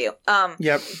overview.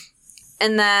 Yep.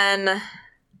 And then...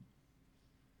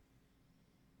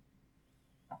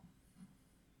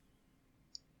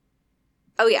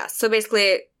 Oh, yeah. So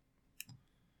basically,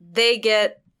 they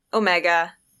get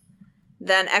Omega.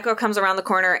 Then Echo comes around the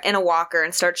corner in a walker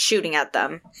and starts shooting at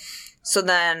them. So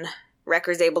then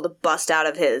Wrecker's able to bust out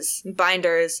of his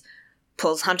binders,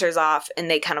 pulls Hunter's off,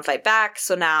 and they kind of fight back.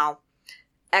 So now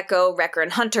Echo, Wrecker,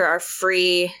 and Hunter are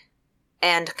free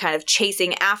and kind of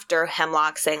chasing after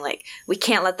Hemlock, saying, like, we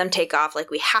can't let them take off. Like,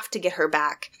 we have to get her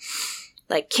back.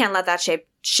 Like, can't let that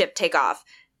ship take off.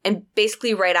 And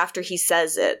basically right after he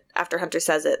says it, after Hunter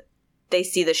says it, they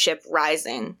see the ship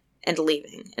rising and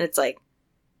leaving. And it's like,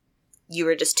 you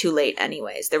were just too late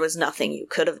anyways. There was nothing you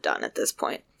could have done at this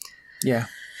point. Yeah.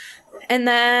 And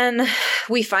then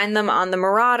we find them on the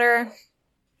Marauder,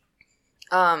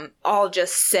 all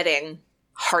just sitting,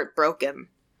 heartbroken.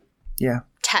 Yeah.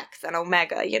 Tech and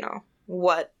Omega, you know,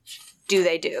 what do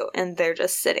they do? And they're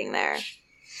just sitting there.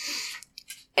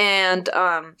 And,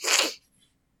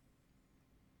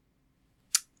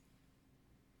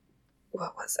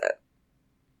 what was it?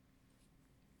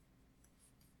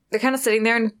 They're kind of sitting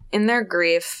there in their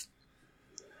grief.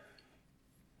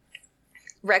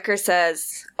 Wrecker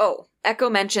says, Echo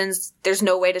mentions there's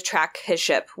no way to track his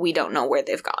ship. We don't know where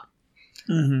they've gone.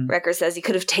 Mm-hmm. Wrecker says he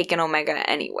could have taken Omega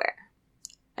anywhere.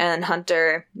 And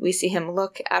Hunter, we see him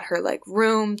look at her, like,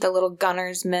 room, the little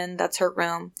gunner's min, that's her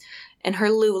room, and her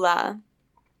Lula,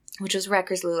 which is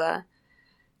Wrecker's Lula.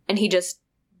 And he just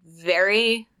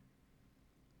very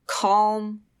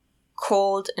calm,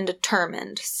 cold, and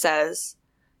determined says,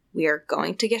 we are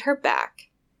going to get her back,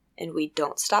 and we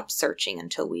don't stop searching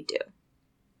until we do.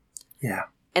 Yeah.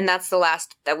 And that's the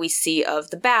last that we see of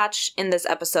the batch in this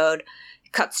episode.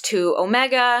 It cuts to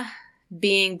Omega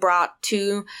being brought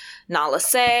to Nala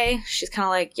Se. She's kind of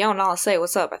like, yo, Nala Se,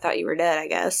 what's up? I thought you were dead, I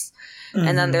guess. Mm-hmm.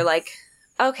 And then they're like,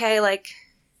 okay, like,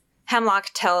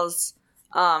 Hemlock tells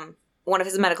one of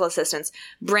his medical assistants,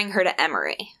 bring her to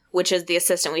Emery, which is the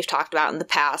assistant we've talked about in the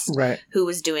past, right, who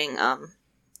was doing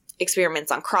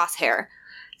experiments on Crosshair.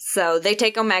 So they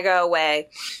take Omega away,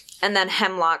 and then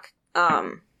Hemlock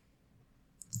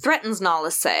threatens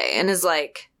Nala Se and is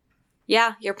like,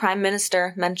 yeah, your prime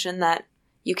minister mentioned that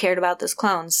you cared about this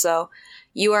clone, so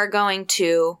you are going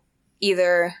to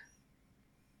either,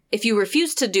 if you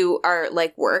refuse to do our,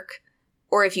 like, work,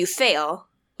 or if you fail,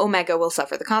 Omega will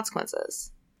suffer the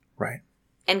consequences. Right.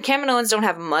 And Kaminoans don't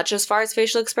have much as far as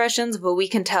facial expressions, but we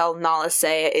can tell Nala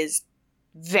Se is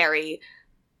very,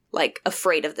 like,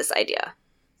 afraid of this idea.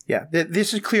 Yeah,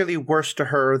 this is clearly worse to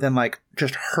her than, like,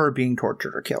 just her being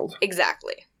tortured or killed.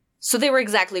 Exactly. So they were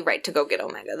exactly right to go get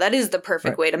Omega. That is the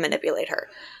perfect way to manipulate her.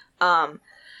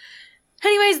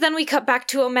 Anyways, then we cut back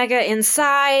to Omega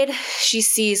inside. She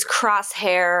sees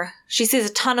Crosshair. She sees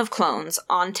a ton of clones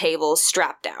on tables,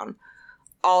 strapped down,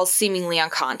 all seemingly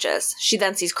unconscious. She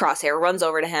then sees Crosshair, runs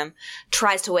over to him,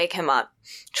 tries to wake him up.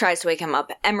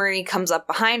 Emery comes up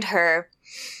behind her,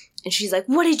 and she's like,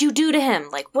 what did you do to him?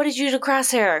 Like, what did you do to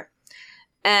Crosshair?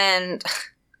 And,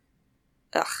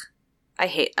 I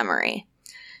hate Emery.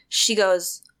 She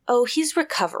goes, oh, he's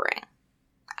recovering.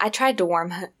 I tried to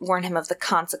warn him of the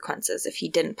consequences if he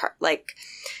didn't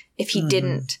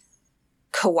didn't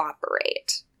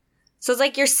cooperate. So it's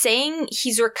like you're saying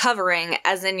he's recovering,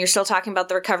 as in you're still talking about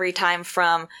the recovery time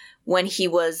from when he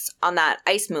was on that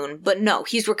ice moon. But no,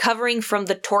 he's recovering from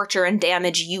the torture and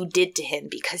damage you did to him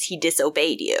because he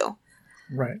disobeyed you.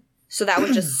 Right. So that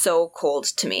was just so cold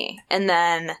to me. And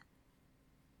then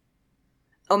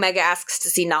Omega asks to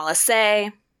see Nala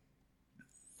Se.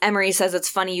 Emery says, it's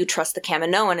funny you trust the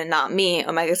Kaminoan and not me.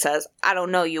 Omega says, I don't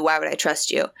know you. Why would I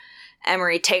trust you?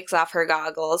 Emery takes off her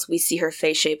goggles. We see her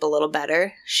face shape a little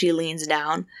better. She leans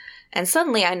down. And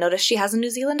suddenly I notice she has a New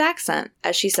Zealand accent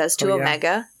as she says to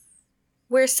Omega,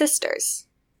 we're sisters.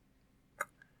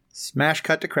 Smash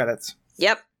cut to credits.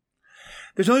 Yep.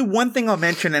 There's only one thing I'll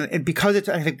mention, and because it's,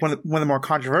 I think, one of the more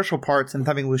controversial parts and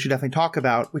something we should definitely talk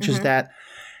about, which is that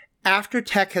after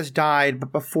Tech has died,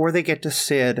 but before they get to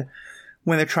Sid,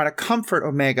 when they're trying to comfort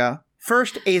Omega,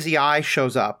 first AZI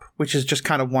shows up, which is just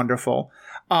kind of wonderful.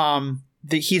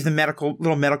 He's the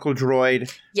little medical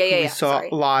droid. Yeah. We saw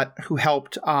a lot, who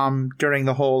helped during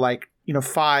the whole, like,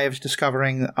 Fives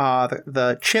discovering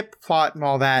the chip plot and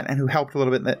all that, and who helped a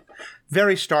little bit in the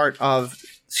very start of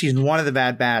season 1 of the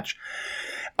Bad Batch.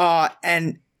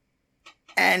 And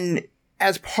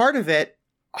as part of it,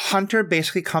 Hunter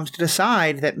basically comes to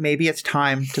decide that maybe it's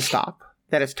time to stop.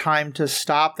 That it's time to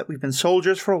stop, that we've been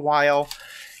soldiers for a while.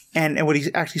 And what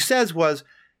he actually says was,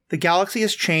 the galaxy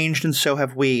has changed and so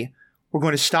have we. We're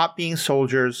going to stop being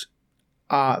soldiers.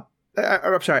 I'm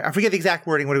sorry, I forget the exact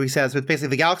wording, what he says, but basically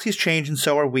the galaxy has changed and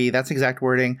so are we. That's the exact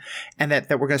wording. And that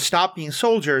we're going to stop being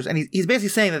soldiers. And he's basically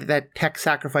saying that tech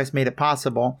sacrifice made it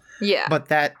possible. Yeah. But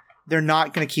that they're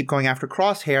not going to keep going after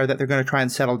Crosshair, that they're going to try and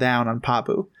settle down on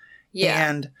Pabu. Yeah.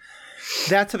 And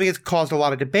that's something that's caused a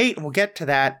lot of debate, and we'll get to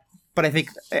that. But I think,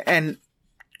 and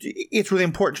it's really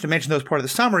important to mention those part of the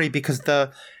summary, because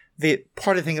the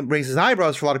part of the thing that raises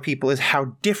eyebrows for a lot of people is how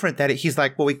different that he's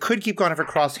like, well, we could keep going after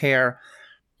Crosshair,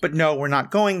 but no, we're not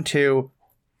going to.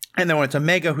 And then when it's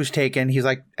Omega who's taken, he's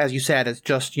like, as you said, it's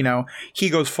just, he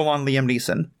goes full on Liam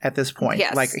Neeson at this point.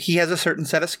 Yes. Like, he has a certain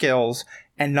set of skills,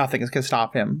 and nothing is going to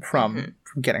stop him from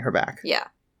getting her back. Yeah.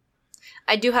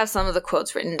 I do have some of the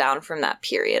quotes written down from that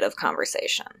period of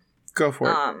conversation. Go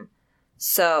for it.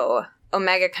 So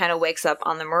Omega kind of wakes up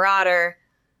on the Marauder.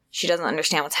 She doesn't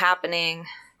understand what's happening.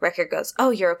 Wrecker goes, "Oh,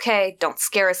 you're okay. Don't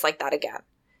scare us like that again."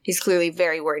 He's clearly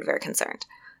very worried, very concerned.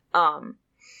 And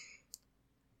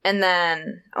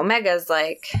then Omega's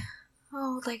like,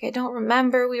 "Oh, like, I don't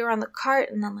remember. We were on the cart."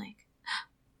 And then like,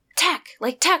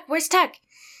 Tech, where's Tech?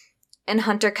 And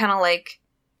Hunter kind of like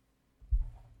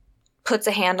puts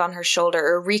a hand on her shoulder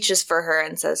or reaches for her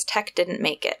and says, "Tech didn't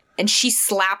make it." And she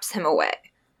slaps him away.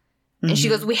 And she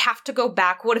goes, "We have to go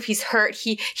back. What if he's hurt?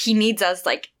 He needs us.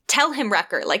 Like, tell him,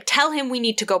 Wrecker. Like, tell him we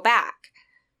need to go back."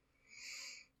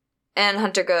 And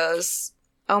Hunter goes,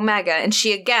 "Omega." And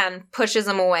she again pushes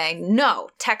him away.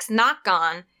 "No, Tech's not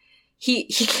gone. He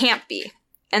can't be."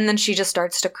 And then she just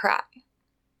starts to cry.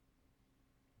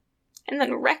 And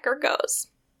then Wrecker goes,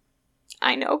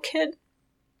 "I know, kid."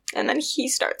 And then he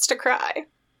starts to cry.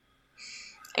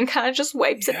 And kind of just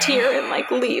wipes a tear and, like,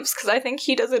 leaves. Because I think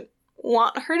he doesn't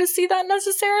want her to see that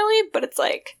necessarily. But it's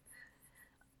like,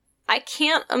 I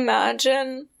can't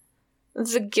imagine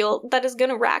the guilt that is going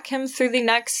to rack him through the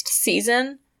next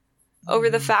season over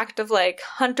the fact of, like,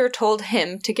 Hunter told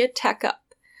him to get Tech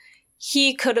up.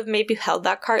 He could have maybe held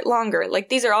that cart longer. Like,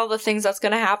 these are all the things that's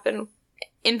going to happen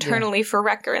internally for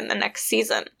Wrecker in the next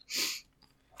season.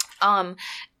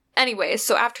 Anyway,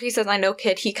 so after he says, "I know,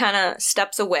 kid," he kind of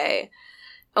steps away.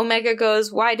 Omega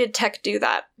goes, "Why did Tech do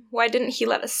that? Why didn't he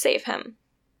let us save him?"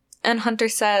 And Hunter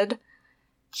said,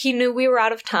 "He knew we were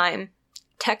out of time.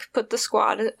 Tech put the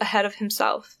squad ahead of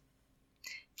himself.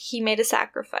 He made a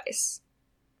sacrifice.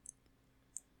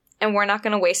 And we're not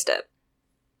going to waste it.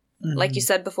 Like you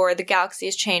said before, the galaxy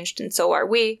has changed and so are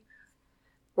we.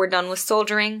 We're done with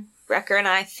soldiering. Wrecker and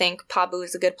I think Pabu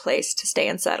is a good place to stay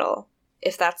and settle,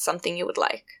 if that's something you would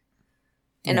like."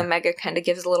 And Omega kind of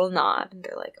gives a little nod, and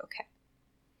they're like, "Okay."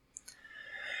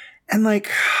 And, like,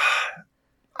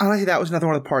 honestly, that was another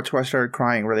one of the parts where I started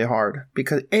crying really hard.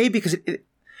 Because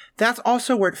that's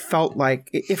also where it felt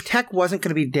like, if Tech wasn't going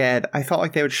to be dead, I felt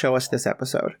like they would show us this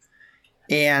episode.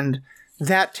 And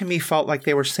that, to me, felt like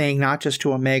they were saying not just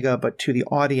to Omega, but to the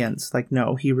audience, like,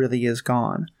 no, he really is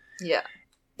gone. Yeah.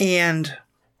 And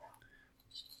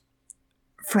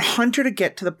for Hunter to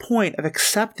get to the point of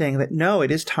accepting that, no,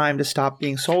 it is time to stop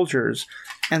being soldiers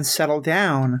and settle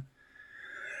down.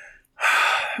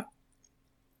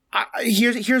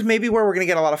 Here's maybe where we're going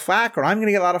to get a lot of flack, or I'm going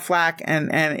to get a lot of flack.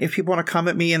 And if people want to come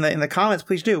at me in the comments,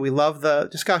 please do. We love the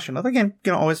discussion. Again,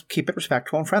 always keep it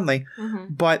respectful and friendly.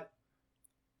 But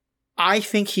I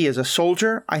think he is a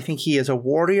soldier. I think he is a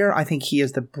warrior. I think he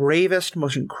is the bravest,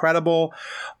 most incredible,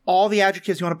 all the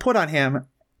adjectives you want to put on him.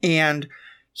 And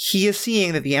he is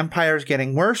seeing that the Empire is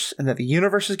getting worse, and that the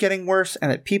universe is getting worse, and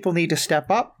that people need to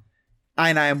step up.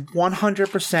 And I am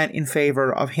 100% in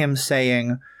favor of him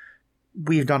saying,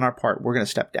 "We've done our part. We're going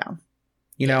to step down."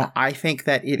 I think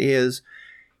that it is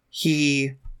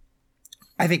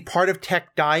I think part of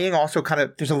Tech dying also kind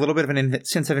of, there's a little bit of a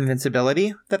sense of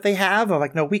invincibility that they have, of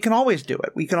like, no, we can always do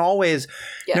it. We can always,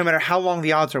 no matter how long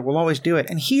the odds are, we'll always do it.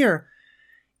 And here,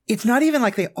 it's not even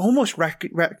like they almost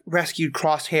rescued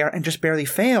Crosshair and just barely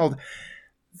failed.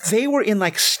 They were in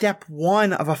like step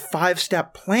 1 of a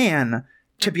 5-step plan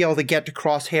to be able to get to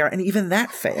Crosshair, and even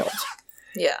that failed.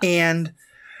 Yeah. And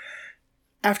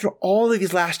after all of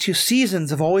these last 2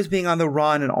 seasons of always being on the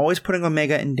run and always putting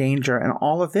Omega in danger and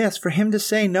all of this, for him to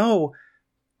say, "No,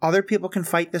 other people can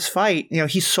fight this fight. You know,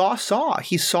 he saw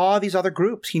these other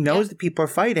groups. He knows that people are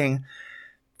fighting.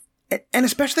 And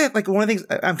especially, like, one of the things,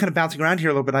 I'm kind of bouncing around here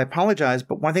a little bit, I apologize,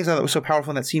 but one of the things I thought was so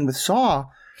powerful in that scene with Saw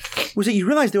was that you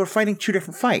realized they were fighting two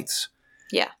different fights.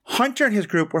 Yeah. Hunter and his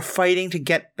group were fighting to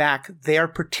get back their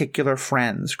particular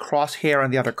friends, Crosshair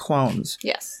and the other clones.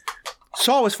 Yes.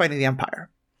 Saw was fighting the Empire.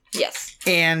 Yes.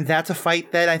 And that's a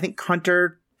fight that I think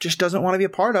Hunter just doesn't want to be a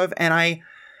part of. And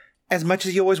as much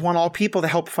as you always want all people to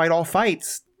help fight all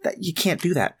fights, that you can't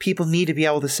do that. People need to be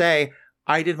able to say,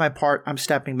 I did my part, I'm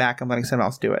stepping back, I'm letting someone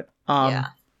else do it.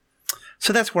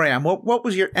 So that's where I am. What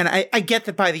was your, and I get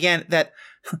that by the end that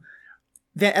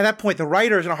at that point the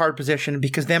writer's in a hard position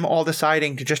because them all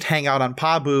deciding to just hang out on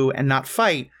Pabu and not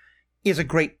fight is a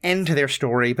great end to their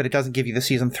story, but it doesn't give you the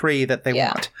season 3 that they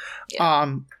want.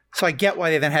 Yeah. So I get why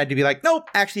they then had to be like, nope,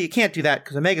 actually you can't do that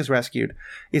because Omega's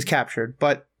is captured.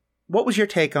 But what was your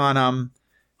take on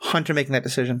Hunter making that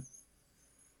decision?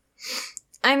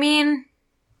 I mean,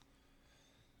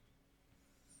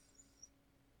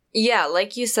 yeah,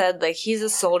 like you said, like, he's a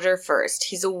soldier first.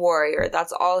 He's a warrior.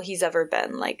 That's all he's ever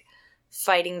been, like,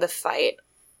 fighting the fight.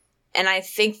 And I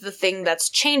think the thing that's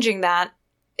changing that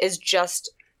is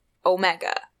just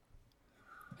Omega.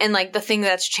 And, like, the thing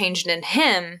that's changed in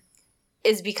him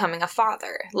is becoming a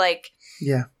father. Like,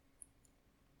 yeah.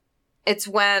 It's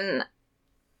when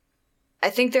I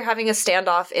think they're having a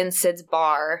standoff in Sid's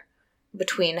bar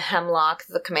between Hemlock,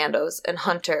 the commandos, and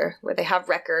Hunter, where they have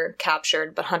Wrecker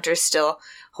captured, but Hunter's still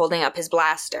holding up his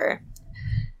blaster.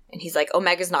 And he's like,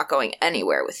 Omega's not going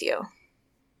anywhere with you.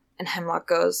 And Hemlock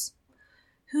goes,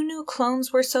 who knew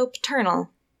clones were so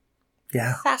paternal?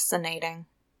 Yeah. Fascinating.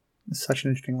 It's such an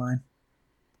interesting line.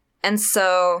 And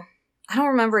so, I don't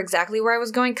remember exactly where I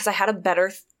was going, because I had a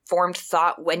better formed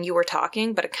thought when you were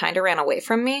talking, but it kind of ran away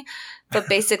from me. But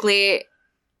basically,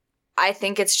 I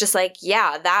think it's just like,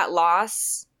 yeah, that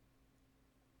loss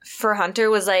for Hunter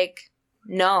was like,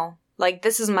 no, like,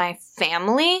 this is my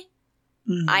family.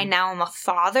 Mm-hmm. I now am a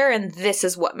father, and this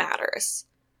is what matters.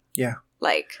 Yeah.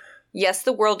 Like, yes,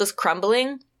 the world is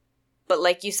crumbling, but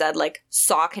like you said, like,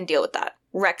 Saw can deal with that.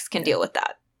 Rex can deal with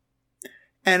that.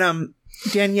 And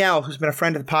Danielle, who's been a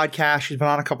friend of the podcast, she's been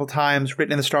on a couple times,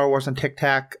 written in the Star Wars on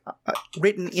TikTok,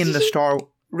 written in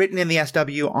the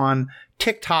SW on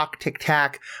TikTok.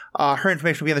 Her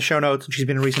information will be in the show notes, and she's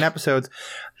been in recent episodes.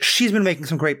 She's been making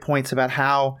some great points about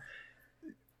how,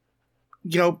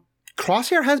 you know,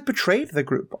 Crosshair has betrayed the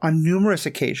group on numerous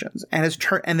occasions, and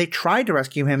and they tried to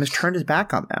rescue him, has turned his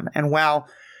back on them. And while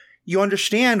you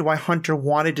understand why Hunter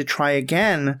wanted to try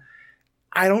again,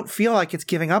 I don't feel like it's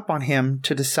giving up on him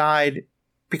to decide,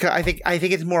 because I think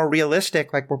it's more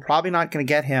realistic. Like, we're probably not going to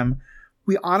get him.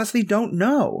 We honestly don't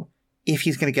know if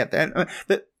he's going to get there. I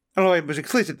don't know if it was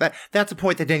explicit. That's a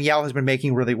point that Danielle has been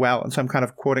making really well, and so I'm kind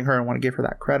of quoting her and want to give her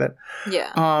that credit.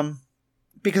 Yeah.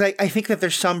 Because I think that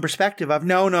there's some perspective of,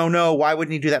 no, why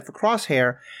wouldn't he do that for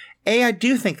Crosshair? I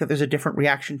do think that there's a different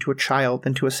reaction to a child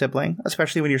than to a sibling,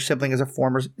 especially when your sibling is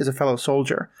a fellow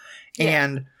soldier. Yeah.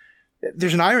 And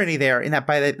there's an irony there in that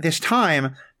by this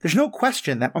time, there's no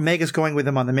question that Omega's going with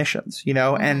them on the missions, you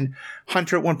know, mm-hmm. and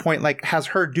Hunter at one point, like, has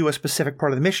her do a specific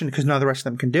part of the mission because none of the rest of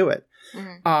them can do it.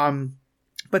 Mm-hmm.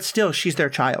 But still, she's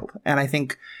their child. And I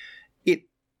think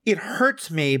it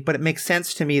hurts me, but it makes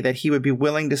sense to me that he would be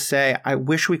willing to say, I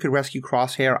wish we could rescue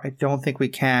Crosshair. I don't think we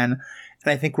can.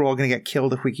 And I think we're all going to get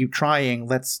killed if we keep trying.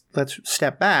 Let's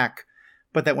step back.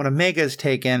 But that when Omega is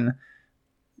taken,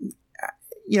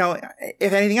 you know,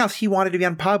 if anything else, he wanted to be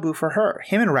on Pabu for her.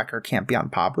 Him and Wrecker can't be on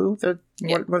Pabu.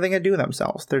 What are they going to do with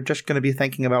themselves? They're just going to be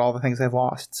thinking about all the things they've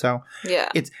lost. So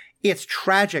yeah, it's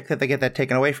tragic that they get that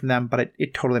taken away from them, but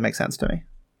it totally makes sense to me.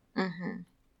 Mm-hmm.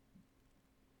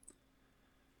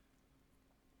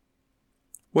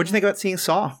 What did you think about seeing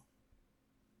Saw?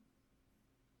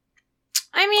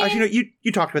 I mean, actually,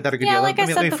 you talked about that a good deal. Yeah, like I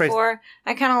said before,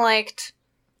 I kind of liked.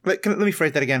 Let me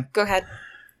phrase that again. Go ahead.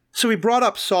 So we brought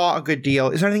up Saw a good deal.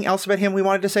 Is there anything else about him we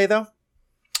wanted to say, though?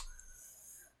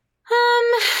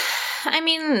 I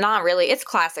mean, not really. It's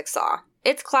classic Saw.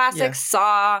 It's classic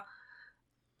Saw,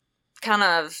 kind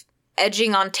of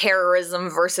edging on terrorism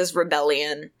versus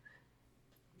rebellion,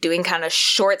 doing kind of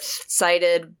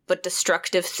short-sighted but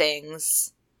destructive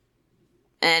things.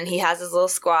 And he has his little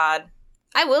squad.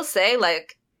 I will say,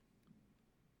 like,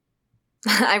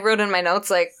 I wrote in my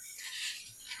notes, like,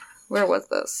 where was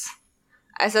this?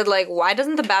 I said, like, why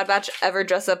doesn't the Bad Batch ever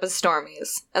dress up as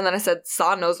Stormies? And then I said,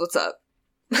 Saw knows what's up.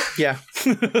 Yeah.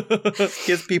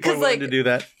 His people are willing to do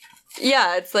that.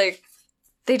 Yeah, it's like,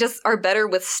 they just are better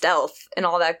with stealth and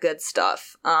all that good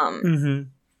stuff. Mm-hmm.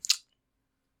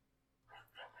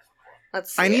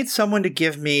 Let's see. I need someone to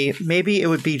give me, maybe it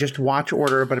would be just watch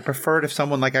order, but I preferred if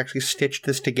someone like actually stitched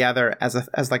this together as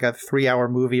like a 3-hour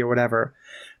movie or whatever.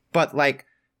 But like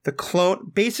the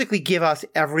clone, basically give us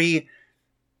every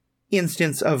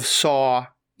instance of Saw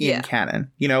in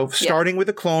canon, you know, starting with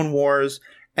the Clone Wars,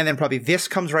 and then probably this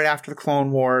comes right after the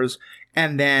Clone Wars,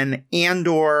 and then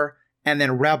Andor, and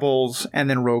then Rebels, and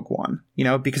then Rogue One, you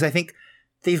know, because I think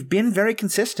they've been very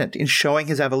consistent in showing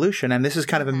his evolution, and this is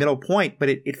kind of a middle point, but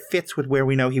it fits with where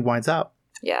we know he winds up.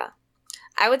 Yeah.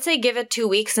 I would say give it 2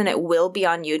 weeks and it will be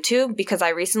on YouTube, because I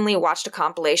recently watched a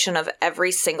compilation of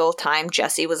every single time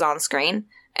Jesse was on screen,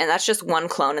 and that's just one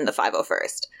clone in the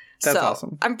 501st. That's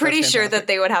awesome. I'm pretty sure that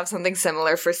they would have something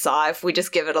similar for Saw if we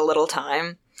just give it a little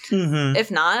time. Mm-hmm.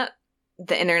 If not,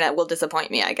 the internet will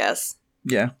disappoint me, I guess.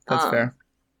 Yeah, that's fair.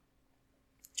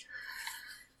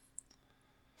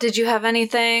 Did you have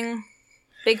anything?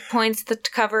 Big points to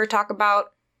cover, talk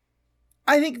about?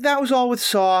 I think that was all with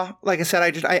Saw. Like I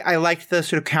said, I liked the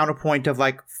sort of counterpoint of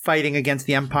like fighting against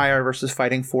the Empire versus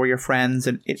fighting for your friends.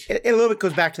 And it a little bit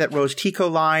goes back to that Rose Tico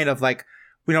line of like,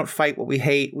 we don't fight what we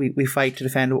hate. We fight to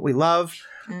defend what we love.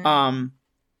 Mm.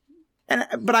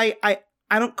 But I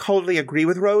don't totally agree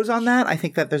with Rose on that. I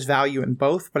think that there's value in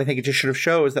both, but I think it just sort of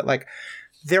shows that like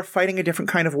they're fighting a different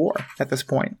kind of war at this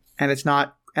point. And it's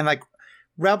not, and like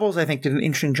Rebels, I think, did an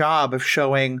interesting job of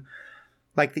showing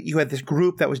like that you had this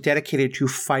group that was dedicated to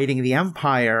fighting the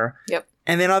Empire. Yep.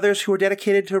 And then others who were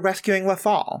dedicated to rescuing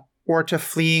Lothal or to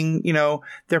fleeing, you know,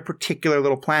 their particular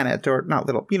little planet, or not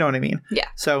little, you know what I mean? Yeah.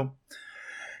 So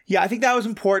yeah, I think that was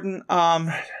important.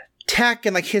 Tech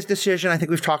and like his decision, I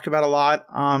think we've talked about a lot.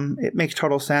 It makes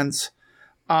total sense.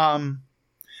 Talking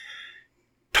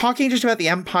just about the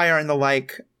Empire and the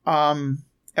like,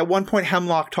 at one point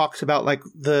Hemlock talks about like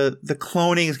the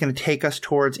cloning is going to take us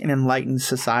towards an enlightened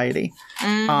society.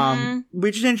 Mm-hmm.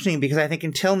 Which is interesting because I think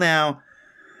until now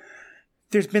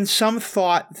there's been some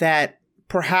thought that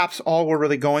perhaps all we're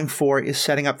really going for is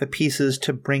setting up the pieces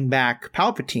to bring back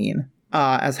Palpatine.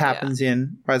 As happens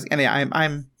in,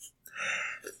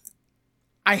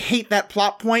 I hate that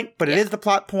plot point, but it is the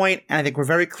plot point, and I think we're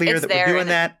very clear that we're doing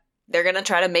that. They're going to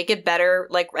try to make it better,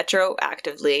 like,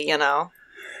 retroactively, you know?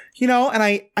 You know, and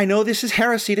I know this is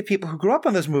heresy to people who grew up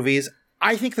on those movies.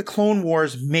 I think the Clone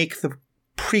Wars make the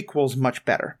prequels much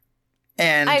better.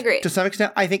 And I agree. To some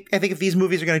extent, I think if these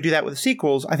movies are going to do that with the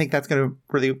sequels, I think that's going to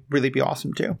really, really be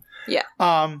awesome, too. Yeah.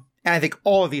 And I think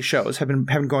all of these shows have been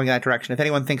going in that direction. If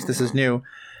anyone thinks this is new.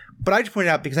 But I just pointed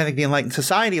out because I think the Enlightened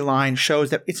Society line shows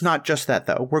that it's not just that,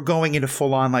 though. We're going into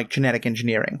full-on, like, genetic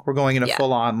engineering. We're going into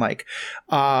full-on, like,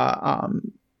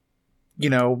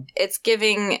 you know... It's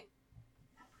giving,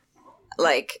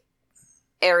 like,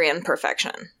 Aryan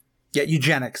perfection. Yeah,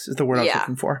 eugenics is the word I was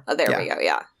looking for. Oh, there we go,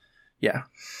 yeah. Yeah.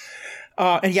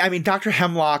 And yeah, I mean, Dr.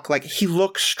 Hemlock, like, he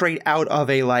looks straight out of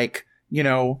a, like... you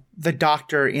know, the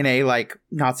doctor in a, like,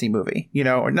 Nazi movie, you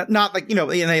know, or not like, you know,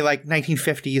 in a, like,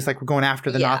 1950s, like, we're going after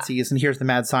the Nazis and here's the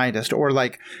mad scientist, or,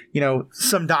 like, you know,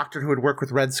 some doctor who would work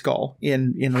with Red Skull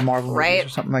in the Marvel movies or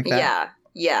something like that.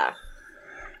 Yeah.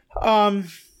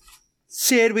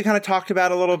 Sid, we kind of talked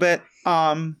about a little bit.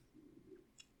 Let's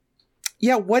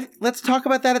talk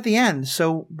about that at the end.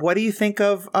 So what do you think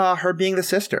of her being the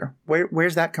sister?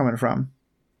 Where's that coming from?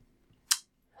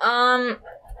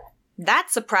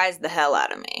 That surprised the hell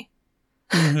out of me.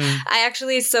 Mm-hmm.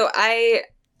 I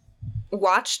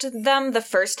watched them the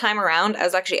first time around. I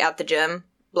was actually at the gym,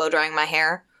 blow drying my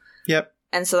hair. Yep.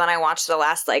 And so then I watched the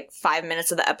last, like, 5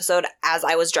 minutes of the episode as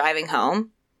I was driving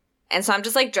home. And so I'm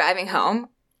just, like, driving home,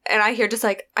 and I hear just,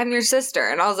 like, I'm your sister.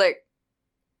 And I was like,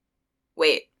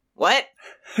 wait, what?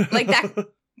 Like, that...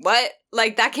 What?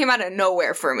 Like, that came out of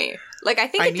nowhere for me. Like, I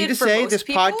think it did for most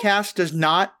people. I need to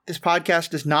say, this podcast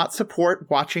does not support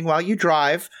watching while you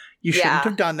drive. You shouldn't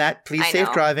have done that. Please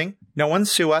safe driving. No one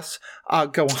sue us.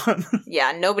 Go on.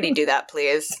 Yeah, nobody do that,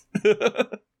 please.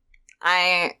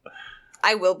 I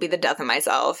will be the death of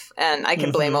myself, and I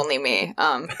can blame only me.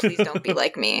 Please don't be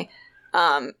like me.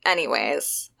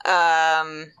 Anyways.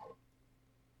 Yeah,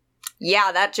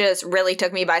 that just really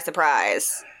took me by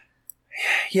surprise.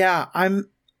 Yeah, I'm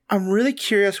really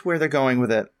curious where they're going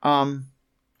with it.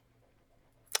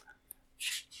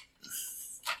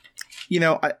 You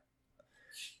know,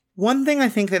 one thing I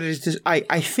think that it is,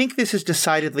 I think this is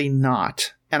decidedly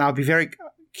not, and I'll be very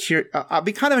I'll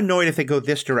be kind of annoyed if they go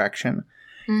this direction.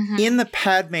 Mm-hmm. In the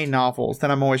Padme novels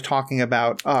that I'm always talking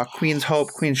about, Queen's Hope,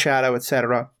 Queen's Shadow,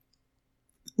 etc.,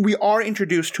 we are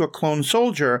introduced to a clone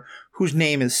soldier whose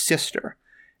name is Sister,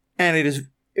 and it is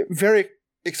very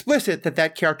explicit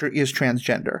that character is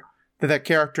transgender, that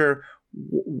character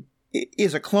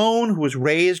is a clone who was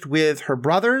raised with her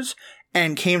brothers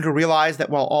and came to realize that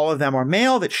while all of them are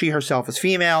male, that she herself is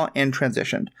female and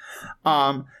transitioned.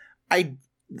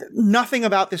 Nothing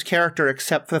about this character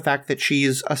except for the fact that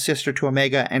she's a sister to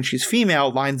Omega and she's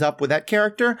female lines up with that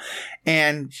character.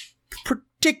 And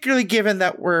particularly given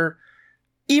that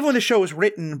even when the show was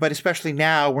written, but especially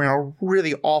now, we're in a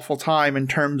really awful time in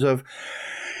terms of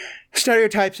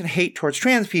stereotypes and hate towards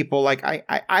trans people. Like,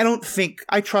 I don't think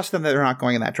I trust them that they're not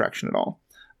going in that direction at all.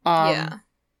 Yeah.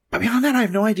 But beyond that, I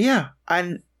have no idea.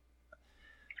 I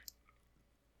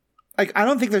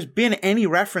don't think there's been any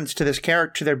reference to this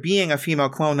character, there being a female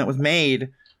clone that was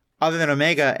made other than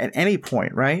Omega at any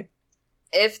point, right?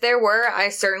 If there were, I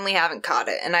certainly haven't caught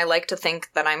it, and I like to think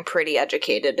that I'm pretty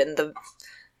educated in the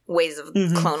ways of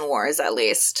Clone Wars, at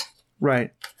least.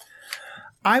 Right.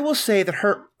 I will say that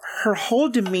her whole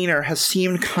demeanor has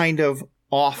seemed kind of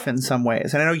off in some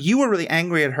ways, and I know you were really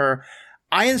angry at her.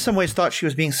 I, in some ways, thought she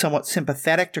was being somewhat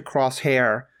sympathetic to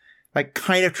Crosshair, like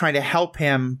kind of trying to help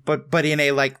him, but in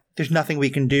a like, there's nothing we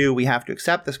can do, we have to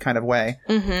accept this kind of way.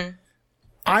 Mm-hmm.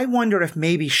 I wonder if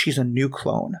maybe she's a new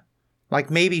clone. Like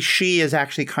maybe she is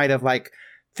actually kind of like,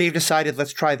 they've decided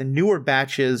let's try the newer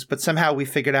batches, but somehow we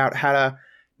figured out how to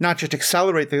not just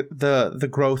accelerate the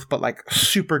growth, but like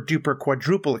super duper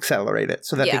quadruple accelerate it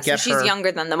so that they get she's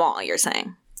younger than them all, you're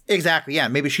saying. Exactly, yeah.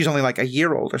 Maybe she's only like a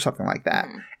year old or something like that.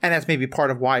 Mm. And that's maybe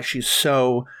part of why she's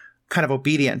so kind of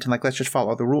obedient and like, let's just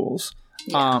follow the rules.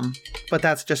 Yeah. But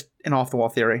that's just an off-the-wall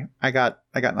theory. I got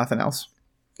nothing else.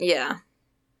 Yeah.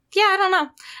 Yeah, I don't know.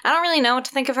 I don't really know what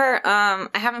to think of her. I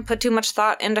haven't put too much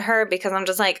thought into her because I'm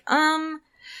just like,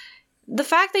 the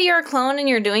fact that you're a clone and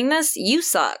you're doing this, you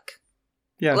suck.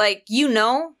 Yeah. Like, you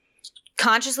know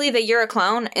consciously that you're a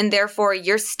clone and therefore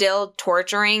you're still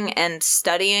torturing and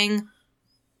studying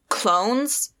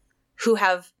clones who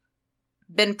have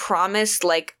been promised,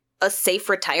 like, a safe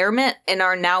retirement and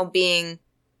are now being,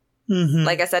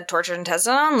 like I said, tortured and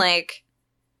tested on. Like,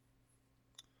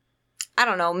 I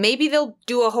don't know. Maybe they'll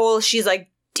do a whole, she's, like,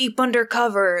 deep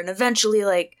undercover and eventually,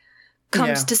 like,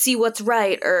 comes to see what's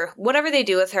right or whatever they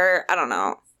do with her. I don't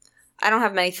know. I don't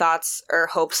have many thoughts or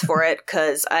hopes for it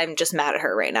because I'm just mad at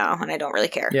her right now and I don't really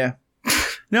care. Yeah.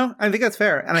 No, I think that's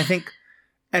fair. And I think,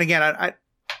 and again,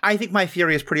 I think my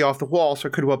theory is pretty off the wall, so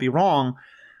it could well be wrong.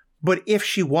 But if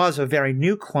she was a very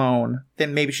new clone,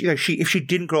 then maybe if she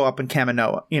didn't grow up in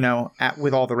Kaminoa, you know,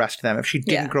 with all the rest of them, if she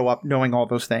didn't grow up knowing all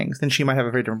those things, then she might have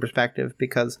a very different perspective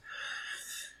because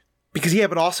yeah,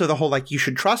 but also the whole, like, you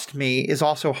should trust me is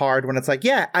also hard when it's like,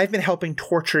 yeah, I've been helping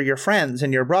torture your friends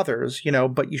and your brothers, you know,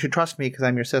 but you should trust me because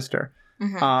I'm your sister.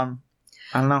 Mm-hmm.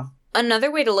 I don't know.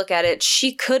 Another way to look at it,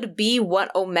 she could be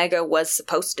what Omega was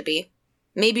supposed to be.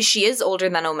 Maybe she is older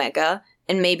than Omega,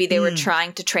 and maybe they were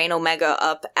trying to train Omega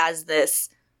up as this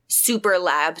super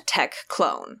lab tech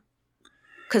clone.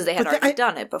 Because they had already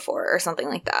done it before, or something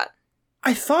like that.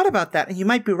 I thought about that, and you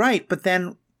might be right, but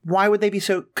then why would they be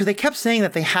so... Because they kept saying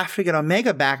that they have to get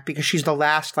Omega back because she's the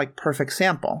last, like, perfect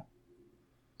sample.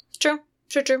 True.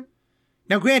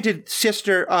 Now, granted,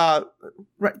 sister...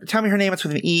 tell me her name. It's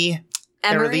with an E.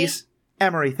 Emery.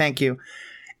 Emery, thank you.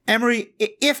 Emery,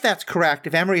 if that's correct,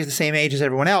 if Emery is the same age as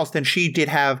everyone else, then she did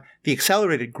have the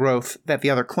accelerated growth that the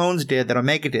other clones did, that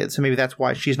Omega did. So maybe that's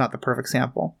why she's not the perfect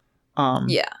sample.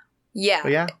 Yeah.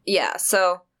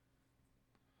 So,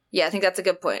 yeah, I think that's a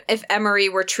good point. If Emery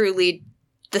were truly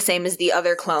the same as the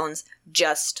other clones,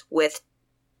 just with,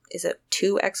 is it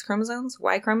 2 X chromosomes?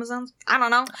 Y chromosomes? I don't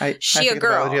know. She a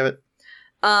girl. Of it.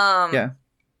 Yeah.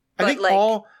 I think like,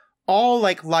 all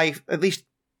like life, at least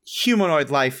humanoid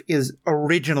life, is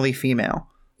originally female.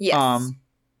 Yes.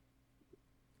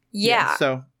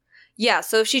 So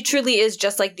if she truly is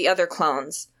just like the other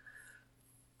clones,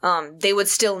 they would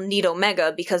still need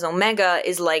Omega because Omega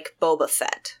is like Boba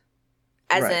Fett.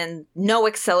 As in no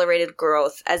accelerated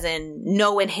growth, as in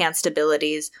no enhanced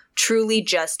abilities, truly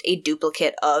just a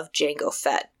duplicate of Jango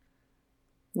Fett.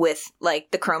 With,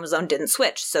 like, the chromosome didn't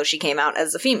switch, so she came out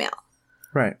as a female.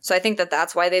 Right. So I think that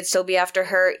that's why they'd still be after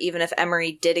her, even if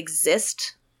Emery did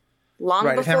exist long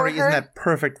before her. Right, if Emery isn't that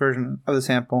perfect version of the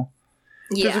sample.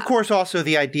 Yeah. There's, of course, also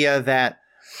the idea that,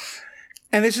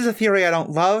 and this is a theory I don't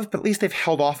love, but at least they've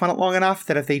held off on it long enough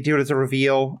that if they do it as a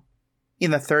reveal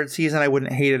in the 3rd season, I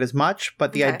wouldn't hate it as much.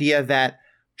 But the idea that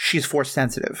she's force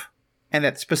sensitive, and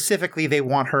that specifically they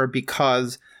want her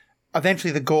because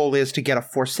eventually the goal is to get a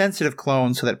force sensitive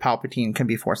clone so that Palpatine can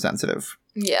be force sensitive.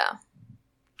 Yeah.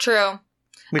 True.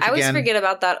 I always forget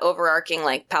about that overarching,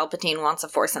 like, Palpatine wants a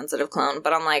force-sensitive clone,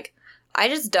 but I'm like, I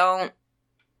just don't...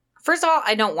 First of all,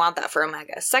 I don't want that for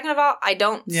Omega. Second of all, I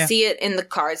don't see it in the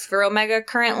cards for Omega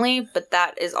currently, but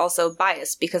that is also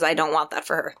biased because I don't want that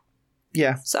for her.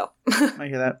 Yeah. So. I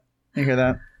hear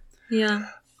that. Yeah.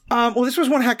 Well, this was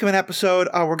one heck of an episode.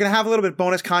 We're going to have a little bit of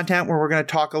bonus content where we're going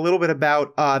to talk a little bit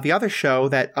about the other show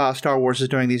that Star Wars is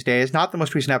doing these days. Not the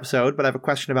most recent episode, but I have a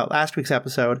question about last week's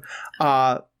episode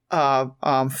for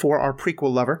our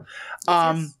prequel lover.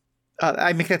 Yes.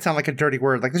 I make that sound like a dirty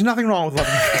word. Like, there's nothing wrong with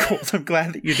loving prequels. I'm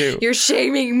glad that you do. You're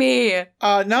shaming me.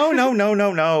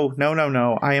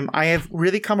 No. I have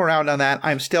really come around on that.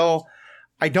 I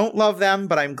don't love them,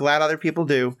 but I'm glad other people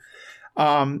do.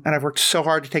 And I've worked so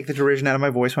hard to take the derision out of my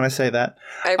voice when I say that.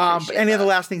 I appreciate any that. of the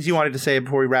last things you wanted to say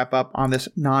before we wrap up on this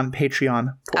non-Patreon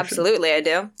portion? Absolutely, I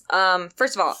do.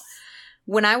 First of all,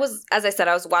 when I was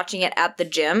watching it at the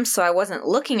gym, so I wasn't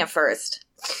looking at first.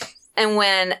 And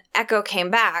when Echo came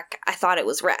back, I thought it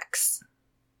was Rex.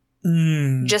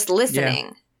 Just listening.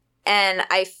 Yeah. And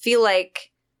I feel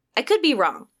like, I could be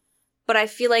wrong, but I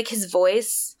feel like his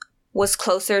voice was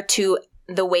closer to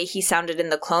the way he sounded in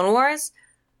the Clone Wars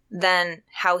than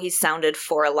how he sounded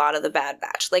for a lot of the Bad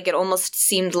Batch. Like, it almost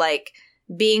seemed like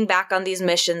being back on these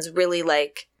missions really,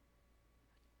 like,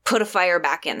 put a fire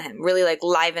back in him, really, like,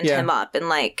 livened him up. And,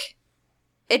 like,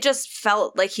 it just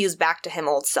felt like he was back to him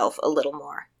old self a little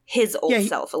more. His old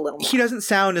self a little more. He doesn't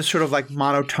sound as sort of, like,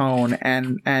 monotone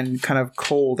and kind of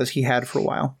cold as he had for a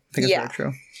while. I think that's very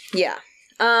true. Yeah.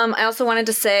 I also wanted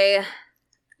to say,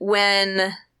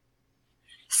 when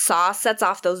Saw sets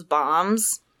off those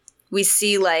bombs, we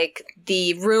see, like,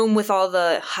 the room with all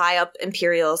the high-up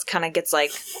Imperials kind of gets,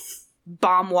 like,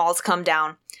 bomb walls come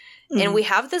down. And we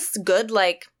have this good,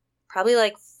 like, probably,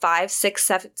 like,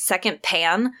 5-6 second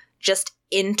pan just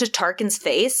into Tarkin's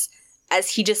face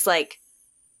as he just, like,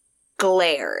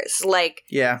 glares. Like,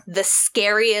 the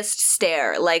scariest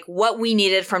stare. Like, what we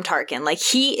needed from Tarkin. Like,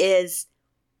 he is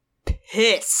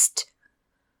pissed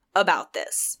about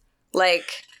this.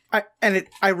 Like...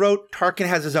 I wrote Tarkin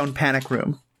has his own panic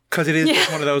room. Because it is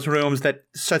just one of those rooms that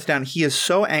shuts down. He is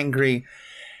so angry.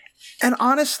 And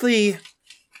honestly,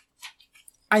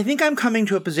 I think I'm coming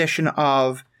to a position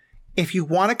of, if you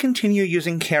want to continue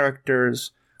using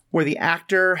characters where the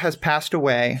actor has passed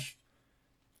away,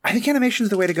 I think animation is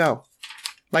the way to go.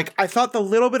 Like, I thought the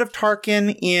little bit of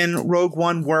Tarkin in Rogue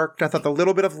One worked. I thought the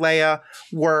little bit of Leia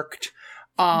worked.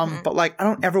 But, like, I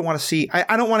don't ever want to see...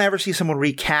 I don't want to ever see someone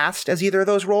recast as either of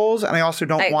those roles, and I also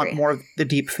don't want more of the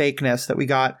deep fakeness that we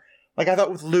got. Like, I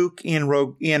thought with Luke in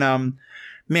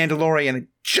Mandalorian, it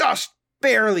just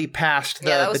barely passed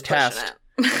the test.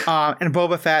 And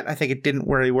Boba Fett, I think it didn't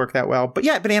really work that well. But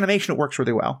but animation, it works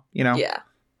really well, you know? Yeah.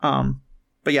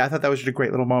 But I thought that was just a great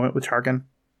little moment with Tarkin.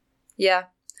 Yeah.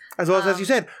 As well as you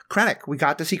said, Krennic. We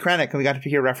got to see Krennic, and we got to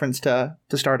hear reference to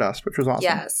Stardust, which was awesome.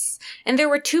 Yes. And there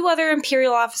were 2 other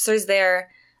Imperial officers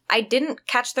there. I didn't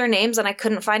catch their names, and I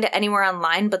couldn't find it anywhere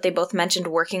online, but they both mentioned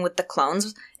working with the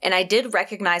clones. And I did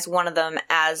recognize one of them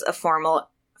as a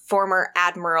former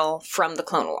admiral from the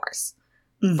Clone Wars.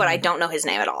 But I don't know his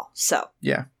name at all. So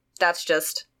that's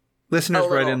just listeners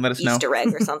write in, let us know. Easter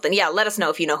egg or something. Yeah, let us know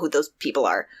if you know who those people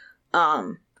are.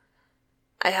 I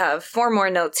have 4 more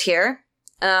notes here.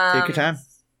 Take your time.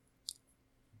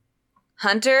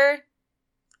 Hunter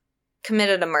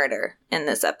committed a murder in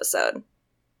this episode.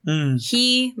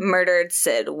 He murdered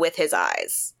Sid with his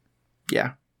eyes.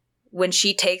 Yeah.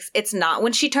 It's not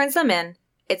when she turns them in,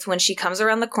 it's when she comes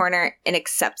around the corner and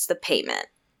accepts the payment.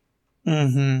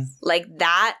 Like,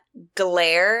 that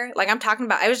glare, like,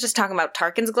 I was just talking about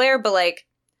Tarkin's glare, but, like,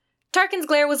 Tarkin's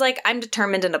glare was like, I'm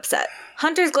determined and upset.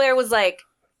 Hunter's glare was like,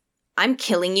 I'm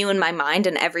killing you in my mind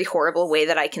in every horrible way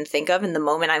that I can think of, and the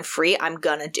moment I'm free, I'm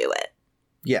gonna do it.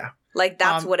 Yeah. Like,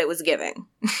 that's what it was giving.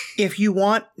 If you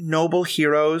want noble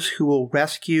heroes who will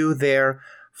rescue their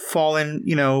fallen,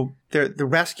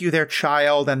 rescue their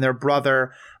child and their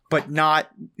brother, but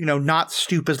not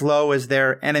stoop as low as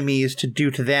their enemies to do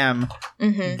to them,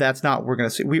 that's not what we're going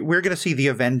to see. We're going to see the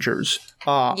Avengers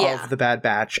of the Bad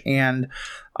Batch. And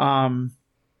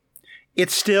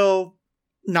it's still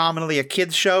nominally a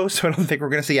kid's show, so I don't think we're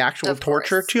going to see actual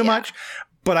torture too much.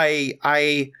 But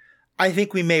I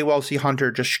think we may well see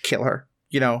Hunter just kill her,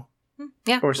 Yeah.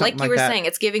 Or something like you were saying,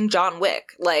 it's giving John Wick.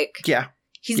 Like,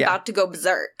 he's about to go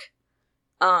berserk.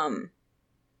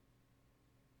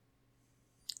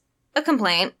 A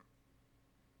complaint.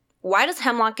 Why does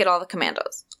Hemlock get all the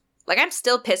commandos? Like, I'm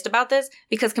still pissed about this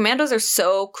because commandos are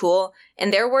so cool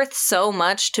and they're worth so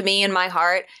much to me in my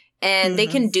heart, and they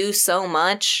can do so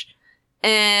much.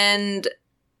 And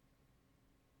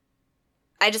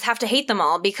I just have to hate them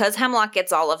all because Hemlock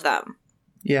gets all of them.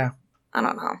 Yeah. I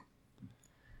don't know.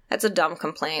 That's a dumb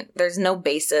complaint. There's no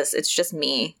basis. It's just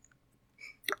me.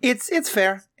 It's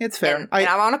fair. It's fair. And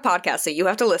I'm on a podcast, so you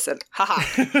have to listen. Haha.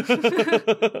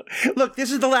 Look,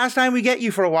 this is the last time we get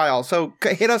you for a while, so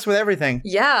hit us with everything.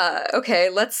 Yeah. Okay.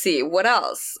 Let's see. What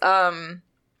else? Oh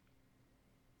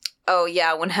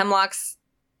yeah, when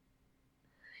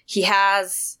he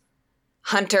has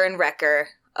Hunter and Wrecker.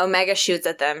 Omega shoots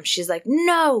at them. She's like,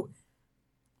 no.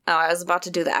 Oh, I was about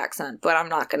to do the accent, but I'm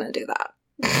not gonna do that.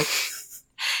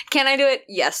 Can I do it?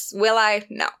 Yes. Will I?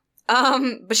 No.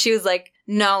 But she was like,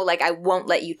 no, like, I won't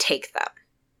let you take them.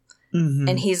 Mm-hmm.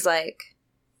 And he's like,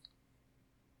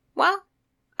 well,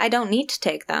 I don't need to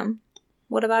take them.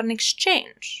 What about an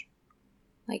exchange?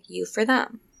 Like, you for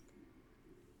them.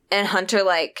 And Hunter,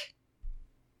 like,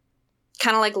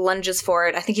 kind of, like, lunges for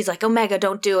it. I think he's like, Omega,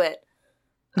 don't do it.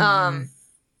 Mm-hmm.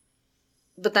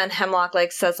 But then Hemlock,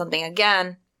 like, says something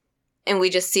again. And we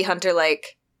just see Hunter,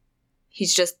 like,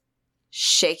 he's just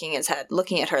shaking his head,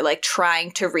 looking at her, like trying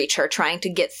to reach her, trying to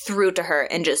get through to her,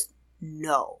 and just,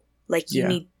 no. Like, you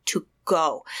need to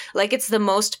go. Like, it's the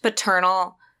most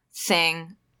paternal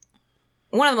thing.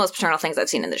 One of the most paternal things I've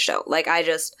seen in the show. Like, I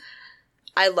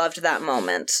loved that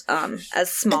moment, as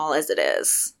small as it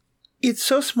is. It's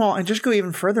so small, and just go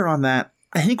even further on that.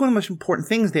 I think one of the most important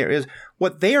things there is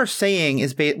what they are saying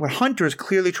is what Hunter is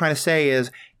clearly trying to say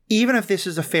is, even if this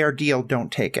is a fair deal,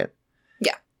 don't take it.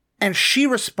 Yeah. And she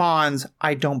responds,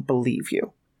 I don't believe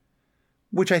you.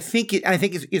 Which I think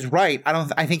is right.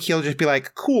 I think he'll just be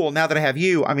like, cool, now that I have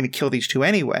you, I'm going to kill these two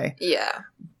anyway. Yeah.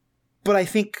 But I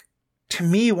think, to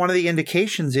me, one of the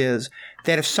indications is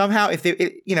that if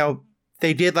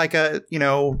they did like a,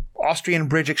 Austrian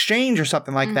bridge exchange or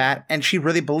something like that, and she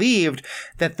really believed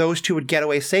that those two would get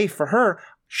away safe for her,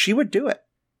 she would do it.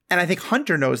 And I think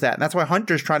Hunter knows that. And that's why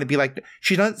Hunter's trying to be like,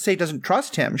 she doesn't say doesn't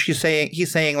trust him. He's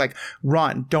saying like,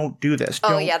 run, don't do this.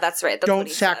 Yeah, that's right. That's don't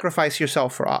sacrifice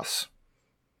yourself for us.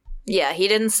 Yeah, he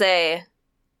didn't say,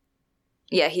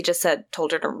 he just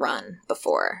told her to run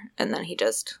before. And then he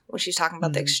just, when she's talking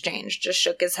about the exchange, just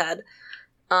shook his head.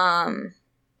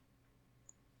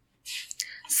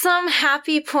 Some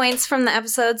happy points from the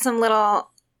episode,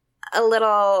 a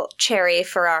little cherry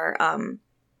for our,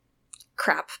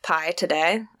 crap pie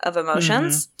today of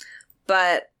emotions.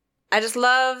 But I just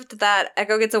loved that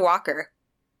Echo gets a walker.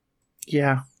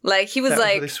 Yeah. Like, he was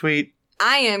like, really sweet.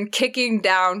 I am kicking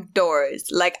down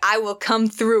doors. Like, I will come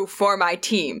through for my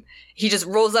team. He just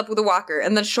rolls up with a walker.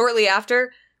 And then shortly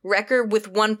after, Wrecker with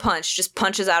one punch just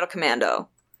punches out a commando.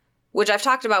 Which I've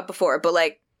talked about before, but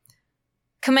like,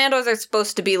 commandos are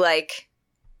supposed to be like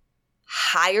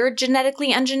higher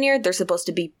genetically engineered. They're supposed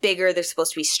to be bigger. They're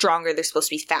supposed to be stronger. They're supposed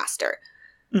to be faster.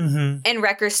 Mm-hmm. And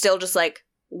Wrecker's still just like,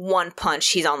 one punch,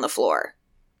 he's on the floor.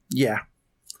 Yeah.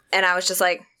 And I was just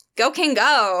like, go King,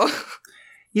 go.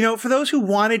 For those who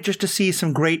wanted just to see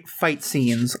some great fight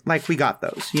scenes, like, we got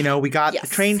those. We got the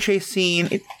train chase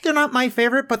scene. They're not my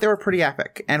favorite, but they were pretty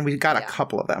epic. And we got a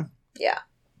couple of them. Yeah.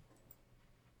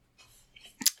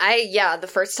 The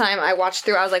first time I watched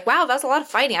through, I was like, wow, that's a lot of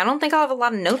fighting. I don't think I'll have a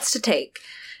lot of notes to take.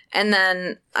 And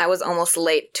then I was almost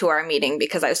late to our meeting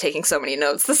because I was taking so many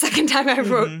notes the second time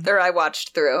I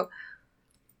watched through.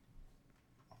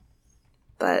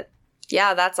 But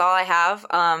yeah, that's all I have.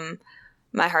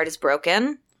 My heart is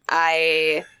broken.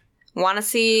 I want to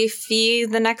see Fee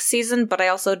the next season, but I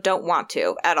also don't want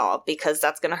to at all because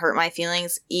that's going to hurt my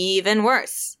feelings even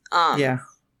worse. Yeah.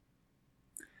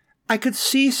 I could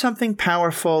see something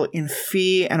powerful in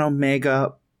Fee and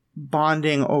Omega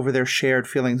bonding over their shared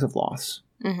feelings of loss.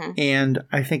 Mm-hmm. And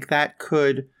I think that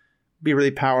could be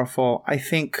really powerful. I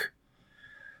think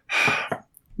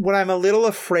what I'm a little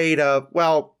afraid of,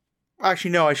 well,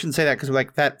 actually, no, I shouldn't say that because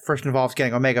like that first involves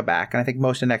getting Omega back. And I think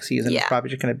most of next season is probably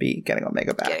just going to be getting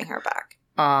Omega back. Getting her back.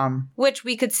 Which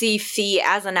we could see Fee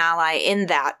as an ally in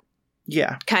that.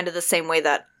 Yeah. Kind of the same way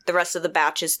that the rest of the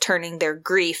batch is turning their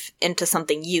grief into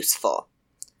something useful.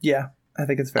 Yeah, I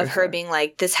think it's very Of her being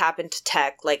like, this happened to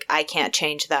Tech, like, I can't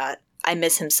change that. I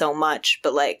miss him so much,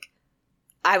 but like,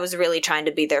 I was really trying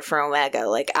to be there for Omega.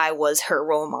 Like, I was her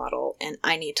role model, and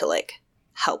I need to like,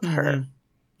 help her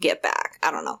get back. I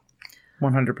don't know.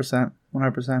 100%.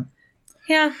 100%.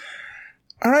 Yeah.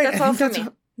 All right. That's all for me.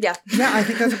 Yeah. Yeah, I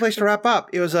think that's a place to wrap up.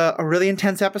 It was a really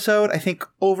intense episode. I think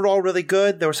overall really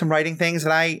good. There were some writing things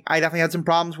that I definitely had some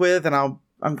problems with, and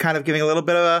I'm kind of giving a little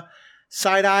bit of a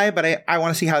side eye, but I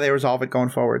want to see how they resolve it going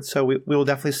forward. So we will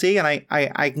definitely see, and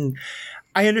I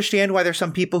understand why there's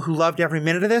some people who loved every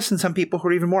minute of this and some people who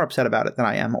are even more upset about it than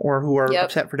I am, or who are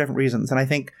upset for different reasons. And I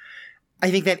think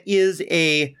that is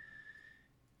a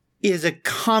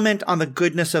comment on the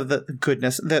goodness of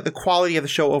the quality of the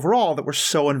show overall, that we're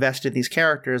so invested in these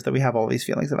characters that we have all these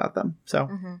feelings about them. So,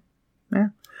 yeah.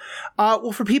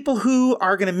 Well, for people who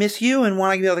are going to miss you and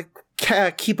want to be able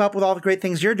to keep up with all the great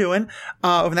things you're doing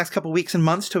over the next couple of weeks and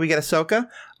months till we get Ahsoka,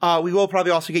 we will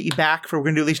probably also get you back for, we're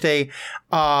going to do at least a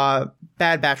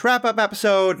Bad Batch wrap-up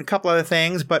episode and a couple other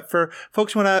things. But for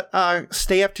folks who want to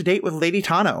stay up to date with Lady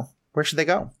Tano, where should they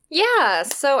go? Yeah,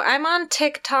 so I'm on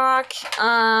TikTok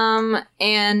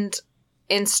and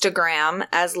Instagram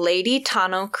as Lady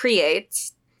Tano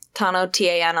Creates. Tano,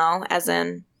 T-A-N-O, as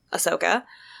in Ahsoka.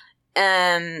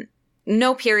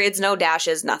 No periods, no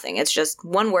dashes, nothing. It's just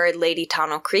one word, Lady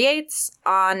Tano Creates.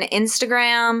 On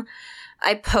Instagram,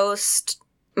 I post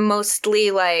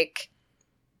mostly like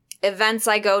events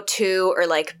I go to or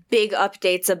like big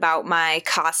updates about my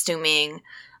costuming.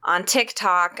 On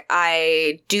TikTok,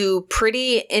 I do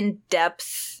pretty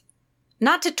in-depth,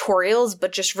 not tutorials,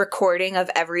 but just recording of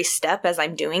every step as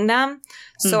I'm doing them.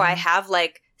 So I have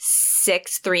like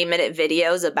 6 3-minute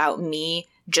videos about me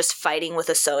just fighting with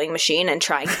a sewing machine and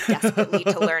trying desperately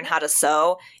to learn how to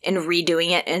sew and redoing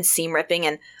it and seam ripping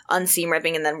and unseam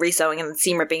ripping and then resewing and then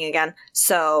seam ripping again.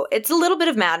 So it's a little bit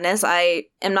of madness. I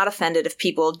am not offended if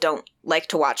people don't like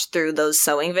to watch through those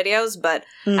sewing videos, but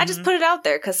I just put it out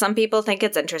there because some people think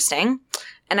it's interesting.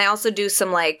 And I also do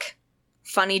some like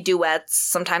funny duets.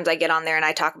 Sometimes I get on there and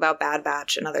I talk about Bad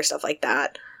Batch and other stuff like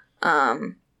that.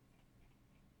 But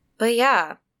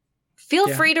yeah. Feel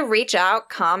free to reach out,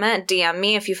 comment, DM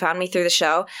me if you found me through the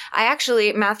show. I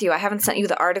actually, Matthew, I haven't sent you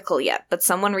the article yet, but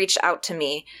someone reached out to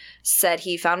me, said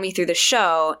he found me through the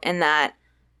show and that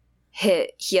he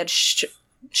had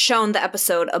shown the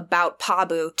episode about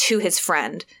Pabu to his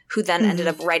friend, who then ended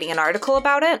up writing an article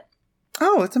about it.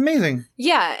 Oh, that's amazing.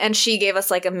 Yeah, and she gave us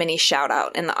like a mini shout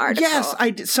out in the article. Yes, I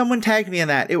did. Someone tagged me in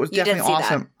that. It was definitely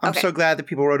awesome. I'm so glad that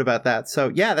people wrote about that. So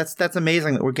yeah, that's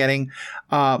amazing that we're getting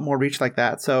more reach like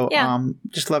that. So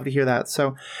just love to hear that.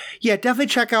 So yeah, definitely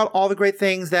check out all the great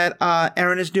things that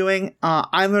Erin is doing.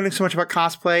 I'm learning so much about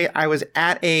cosplay. I was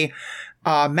at a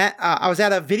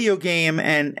video game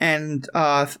and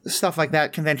stuff like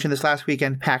that convention this last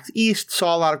weekend, PAX East,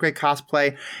 saw a lot of great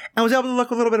cosplay and was able to look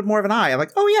a little bit more of an eye.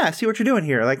 Like, oh yeah, I see what you're doing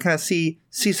here. Like kind of see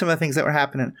some of the things that were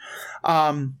happening.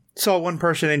 Saw one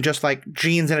person in just like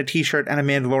jeans and a t-shirt and a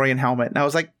Mandalorian helmet. And I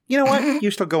was like, you know what? You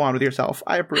still go on with yourself.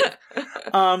 I approve.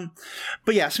 But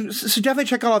yeah, so definitely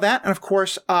check out all that. And of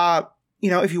course,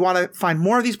 if you want to find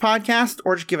more of these podcasts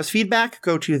or just give us feedback,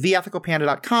 go to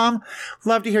theethicalpanda.com.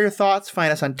 Love to hear your thoughts.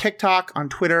 Find us on TikTok, on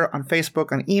Twitter, on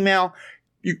Facebook, on email.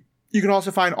 You can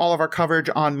also find all of our coverage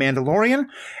on Mandalorian,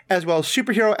 as well as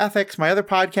Superhero Ethics, my other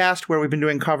podcast, where we've been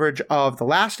doing coverage of The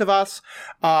Last of Us.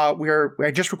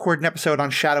 I just recorded an episode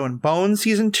on Shadow and Bone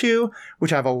Season 2,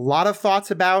 which I have a lot of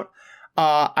thoughts about.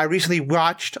 I recently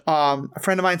watched, a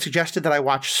friend of mine suggested that I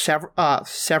watch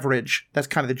Severage. That's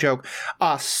kind of the joke.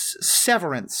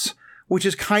 Severance, which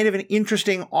is kind of an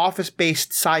interesting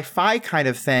office-based sci-fi kind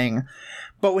of thing.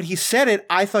 But when he said it,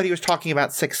 I thought he was talking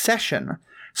about Succession.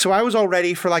 So I was all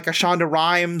ready for like a Shonda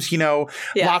Rhimes,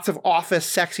 lots of office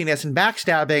sexiness and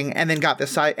backstabbing, and then got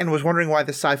this and was wondering why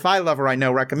the sci-fi lover I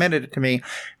know recommended it to me.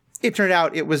 It turned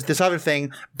out it was this other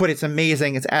thing, but it's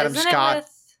amazing. It's Adam Scott.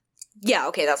 Yeah,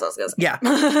 okay, that's what I was going to say.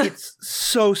 Yeah, it's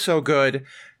so good.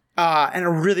 And a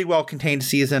really well-contained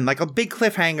season. Like, a big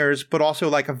cliffhangers, but also,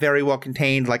 like, a very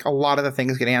well-contained, like, a lot of the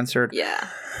things get answered. Yeah.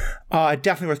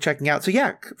 Definitely worth checking out. So,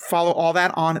 yeah, follow all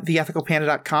that on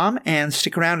theethicalpanda.com and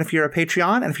stick around if you're a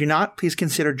Patreon. And if you're not, please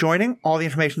consider joining. All the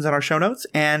information's on our show notes.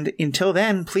 And until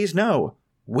then, please know,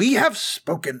 we have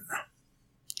spoken.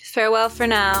 Farewell for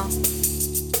now.